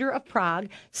 Father Peter of Prague,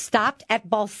 stopped at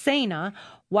Bolsena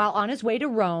while on his way to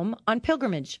Rome on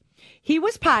pilgrimage. He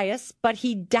was pious, but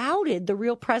he doubted the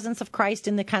real presence of Christ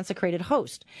in the consecrated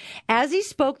host. As he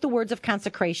spoke the words of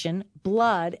consecration,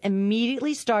 blood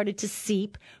immediately started to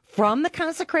seep from the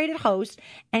consecrated host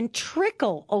and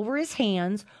trickle over his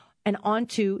hands and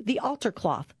onto the altar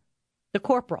cloth, the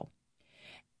corporal.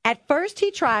 At first,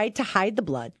 he tried to hide the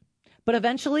blood, but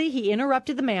eventually he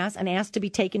interrupted the Mass and asked to be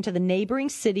taken to the neighboring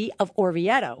city of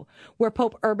Orvieto, where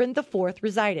Pope Urban IV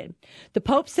resided. The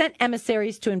Pope sent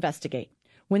emissaries to investigate.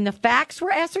 When the facts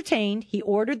were ascertained, he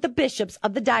ordered the bishops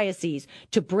of the diocese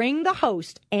to bring the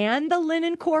host and the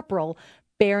linen corporal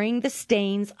bearing the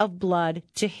stains of blood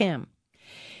to him.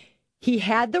 He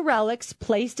had the relics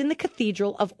placed in the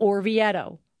cathedral of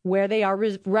Orvieto, where they are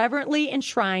reverently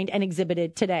enshrined and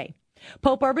exhibited today.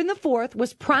 Pope Urban IV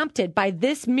was prompted by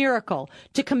this miracle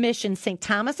to commission St.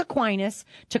 Thomas Aquinas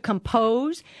to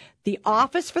compose the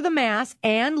office for the Mass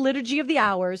and Liturgy of the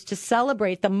Hours to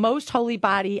celebrate the most holy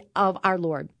body of our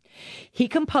Lord. He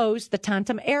composed the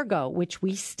Tantum Ergo, which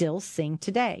we still sing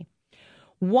today.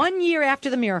 1 year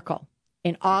after the miracle,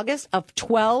 in August of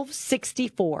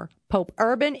 1264, Pope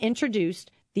Urban introduced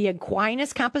the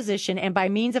Aquinas composition and by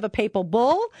means of a papal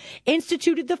bull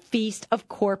instituted the feast of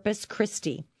Corpus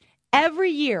Christi.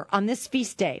 Every year on this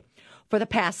feast day, for the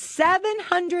past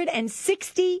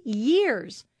 760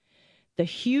 years, the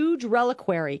huge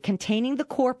reliquary containing the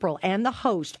corporal and the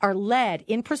host are led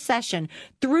in procession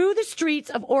through the streets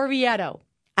of Orvieto.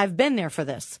 I've been there for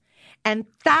this. And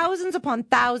thousands upon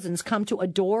thousands come to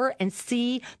adore and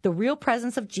see the real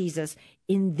presence of Jesus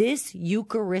in this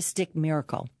Eucharistic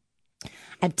miracle.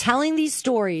 I'm telling these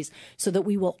stories so that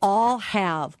we will all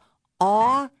have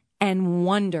awe and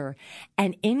wonder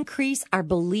and increase our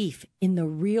belief in the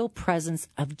real presence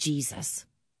of Jesus.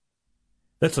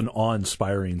 That's an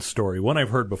awe-inspiring story, one I've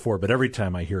heard before, but every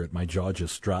time I hear it, my jaw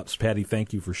just drops. Patty,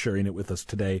 thank you for sharing it with us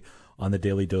today on the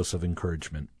Daily Dose of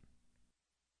Encouragement.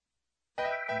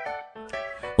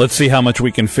 Let's see how much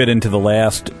we can fit into the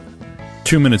last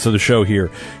 2 minutes of the show here.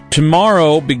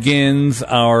 Tomorrow begins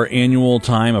our annual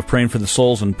time of praying for the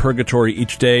souls in purgatory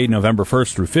each day, November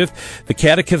 1st through 5th. The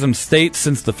Catechism states,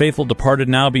 since the faithful departed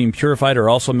now being purified are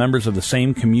also members of the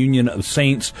same communion of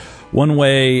saints, one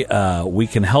way we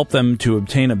can help them to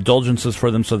obtain indulgences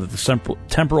for them so that the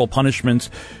temporal punishments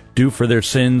due for their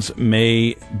sins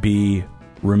may be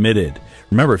remitted.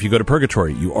 Remember, if you go to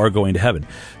purgatory, you are going to heaven.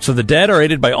 So the dead are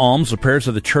aided by alms, the prayers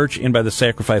of the church, and by the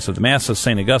sacrifice of the Mass, says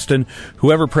St. Augustine.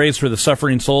 Whoever prays for the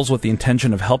suffering souls with the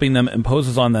intention of helping them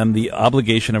imposes on them the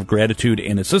obligation of gratitude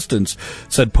and assistance,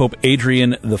 said Pope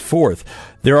Adrian IV.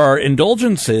 There are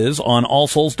indulgences on All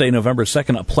Souls Day, November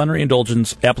 2nd. A plenary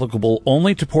indulgence applicable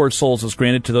only to poor souls is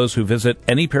granted to those who visit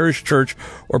any parish church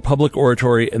or public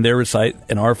oratory and there recite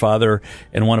an Our Father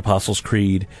and one Apostles'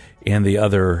 Creed and the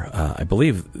other, I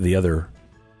believe, the other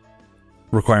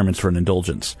requirements for an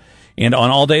indulgence. And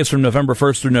on all days from November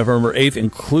 1st through November 8th,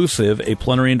 inclusive, a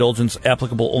plenary indulgence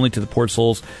applicable only to the poor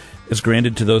souls is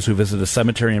granted to those who visit a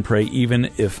cemetery and pray,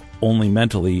 even if only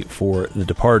mentally, for the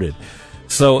departed.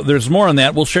 So there's more on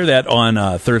that. We'll share that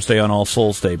on Thursday on All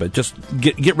Souls Day, but just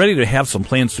get ready to have some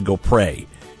plans to go pray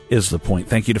is the point.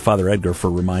 Thank you to Father Edgar for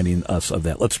reminding us of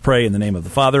that. Let's pray in the name of the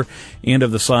Father, and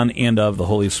of the Son, and of the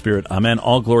Holy Spirit. Amen.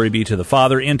 All glory be to the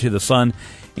Father, and to the Son,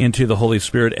 and to the Holy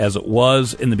Spirit, as it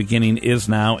was in the beginning, is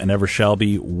now, and ever shall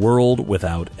be, world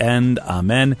without end.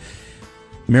 Amen.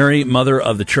 Mary, Mother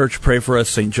of the Church, pray for us.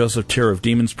 St. Joseph, Terror of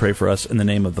Demons, pray for us. In the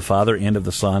name of the Father, and of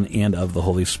the Son, and of the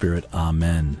Holy Spirit.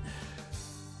 Amen.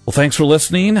 Well, thanks for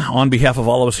listening. On behalf of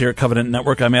all of us here at Covenant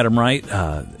Network, I'm Adam Wright.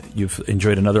 You've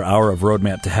enjoyed another hour of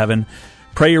Roadmap to Heaven.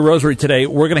 Pray your rosary today.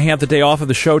 We're going to have the day off of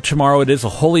the show tomorrow. It is a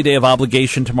holy day of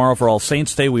obligation tomorrow for All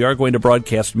Saints' Day. We are going to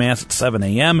broadcast Mass at 7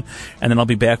 a.m., and then I'll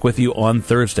be back with you on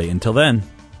Thursday. Until then,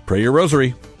 pray your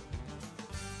rosary.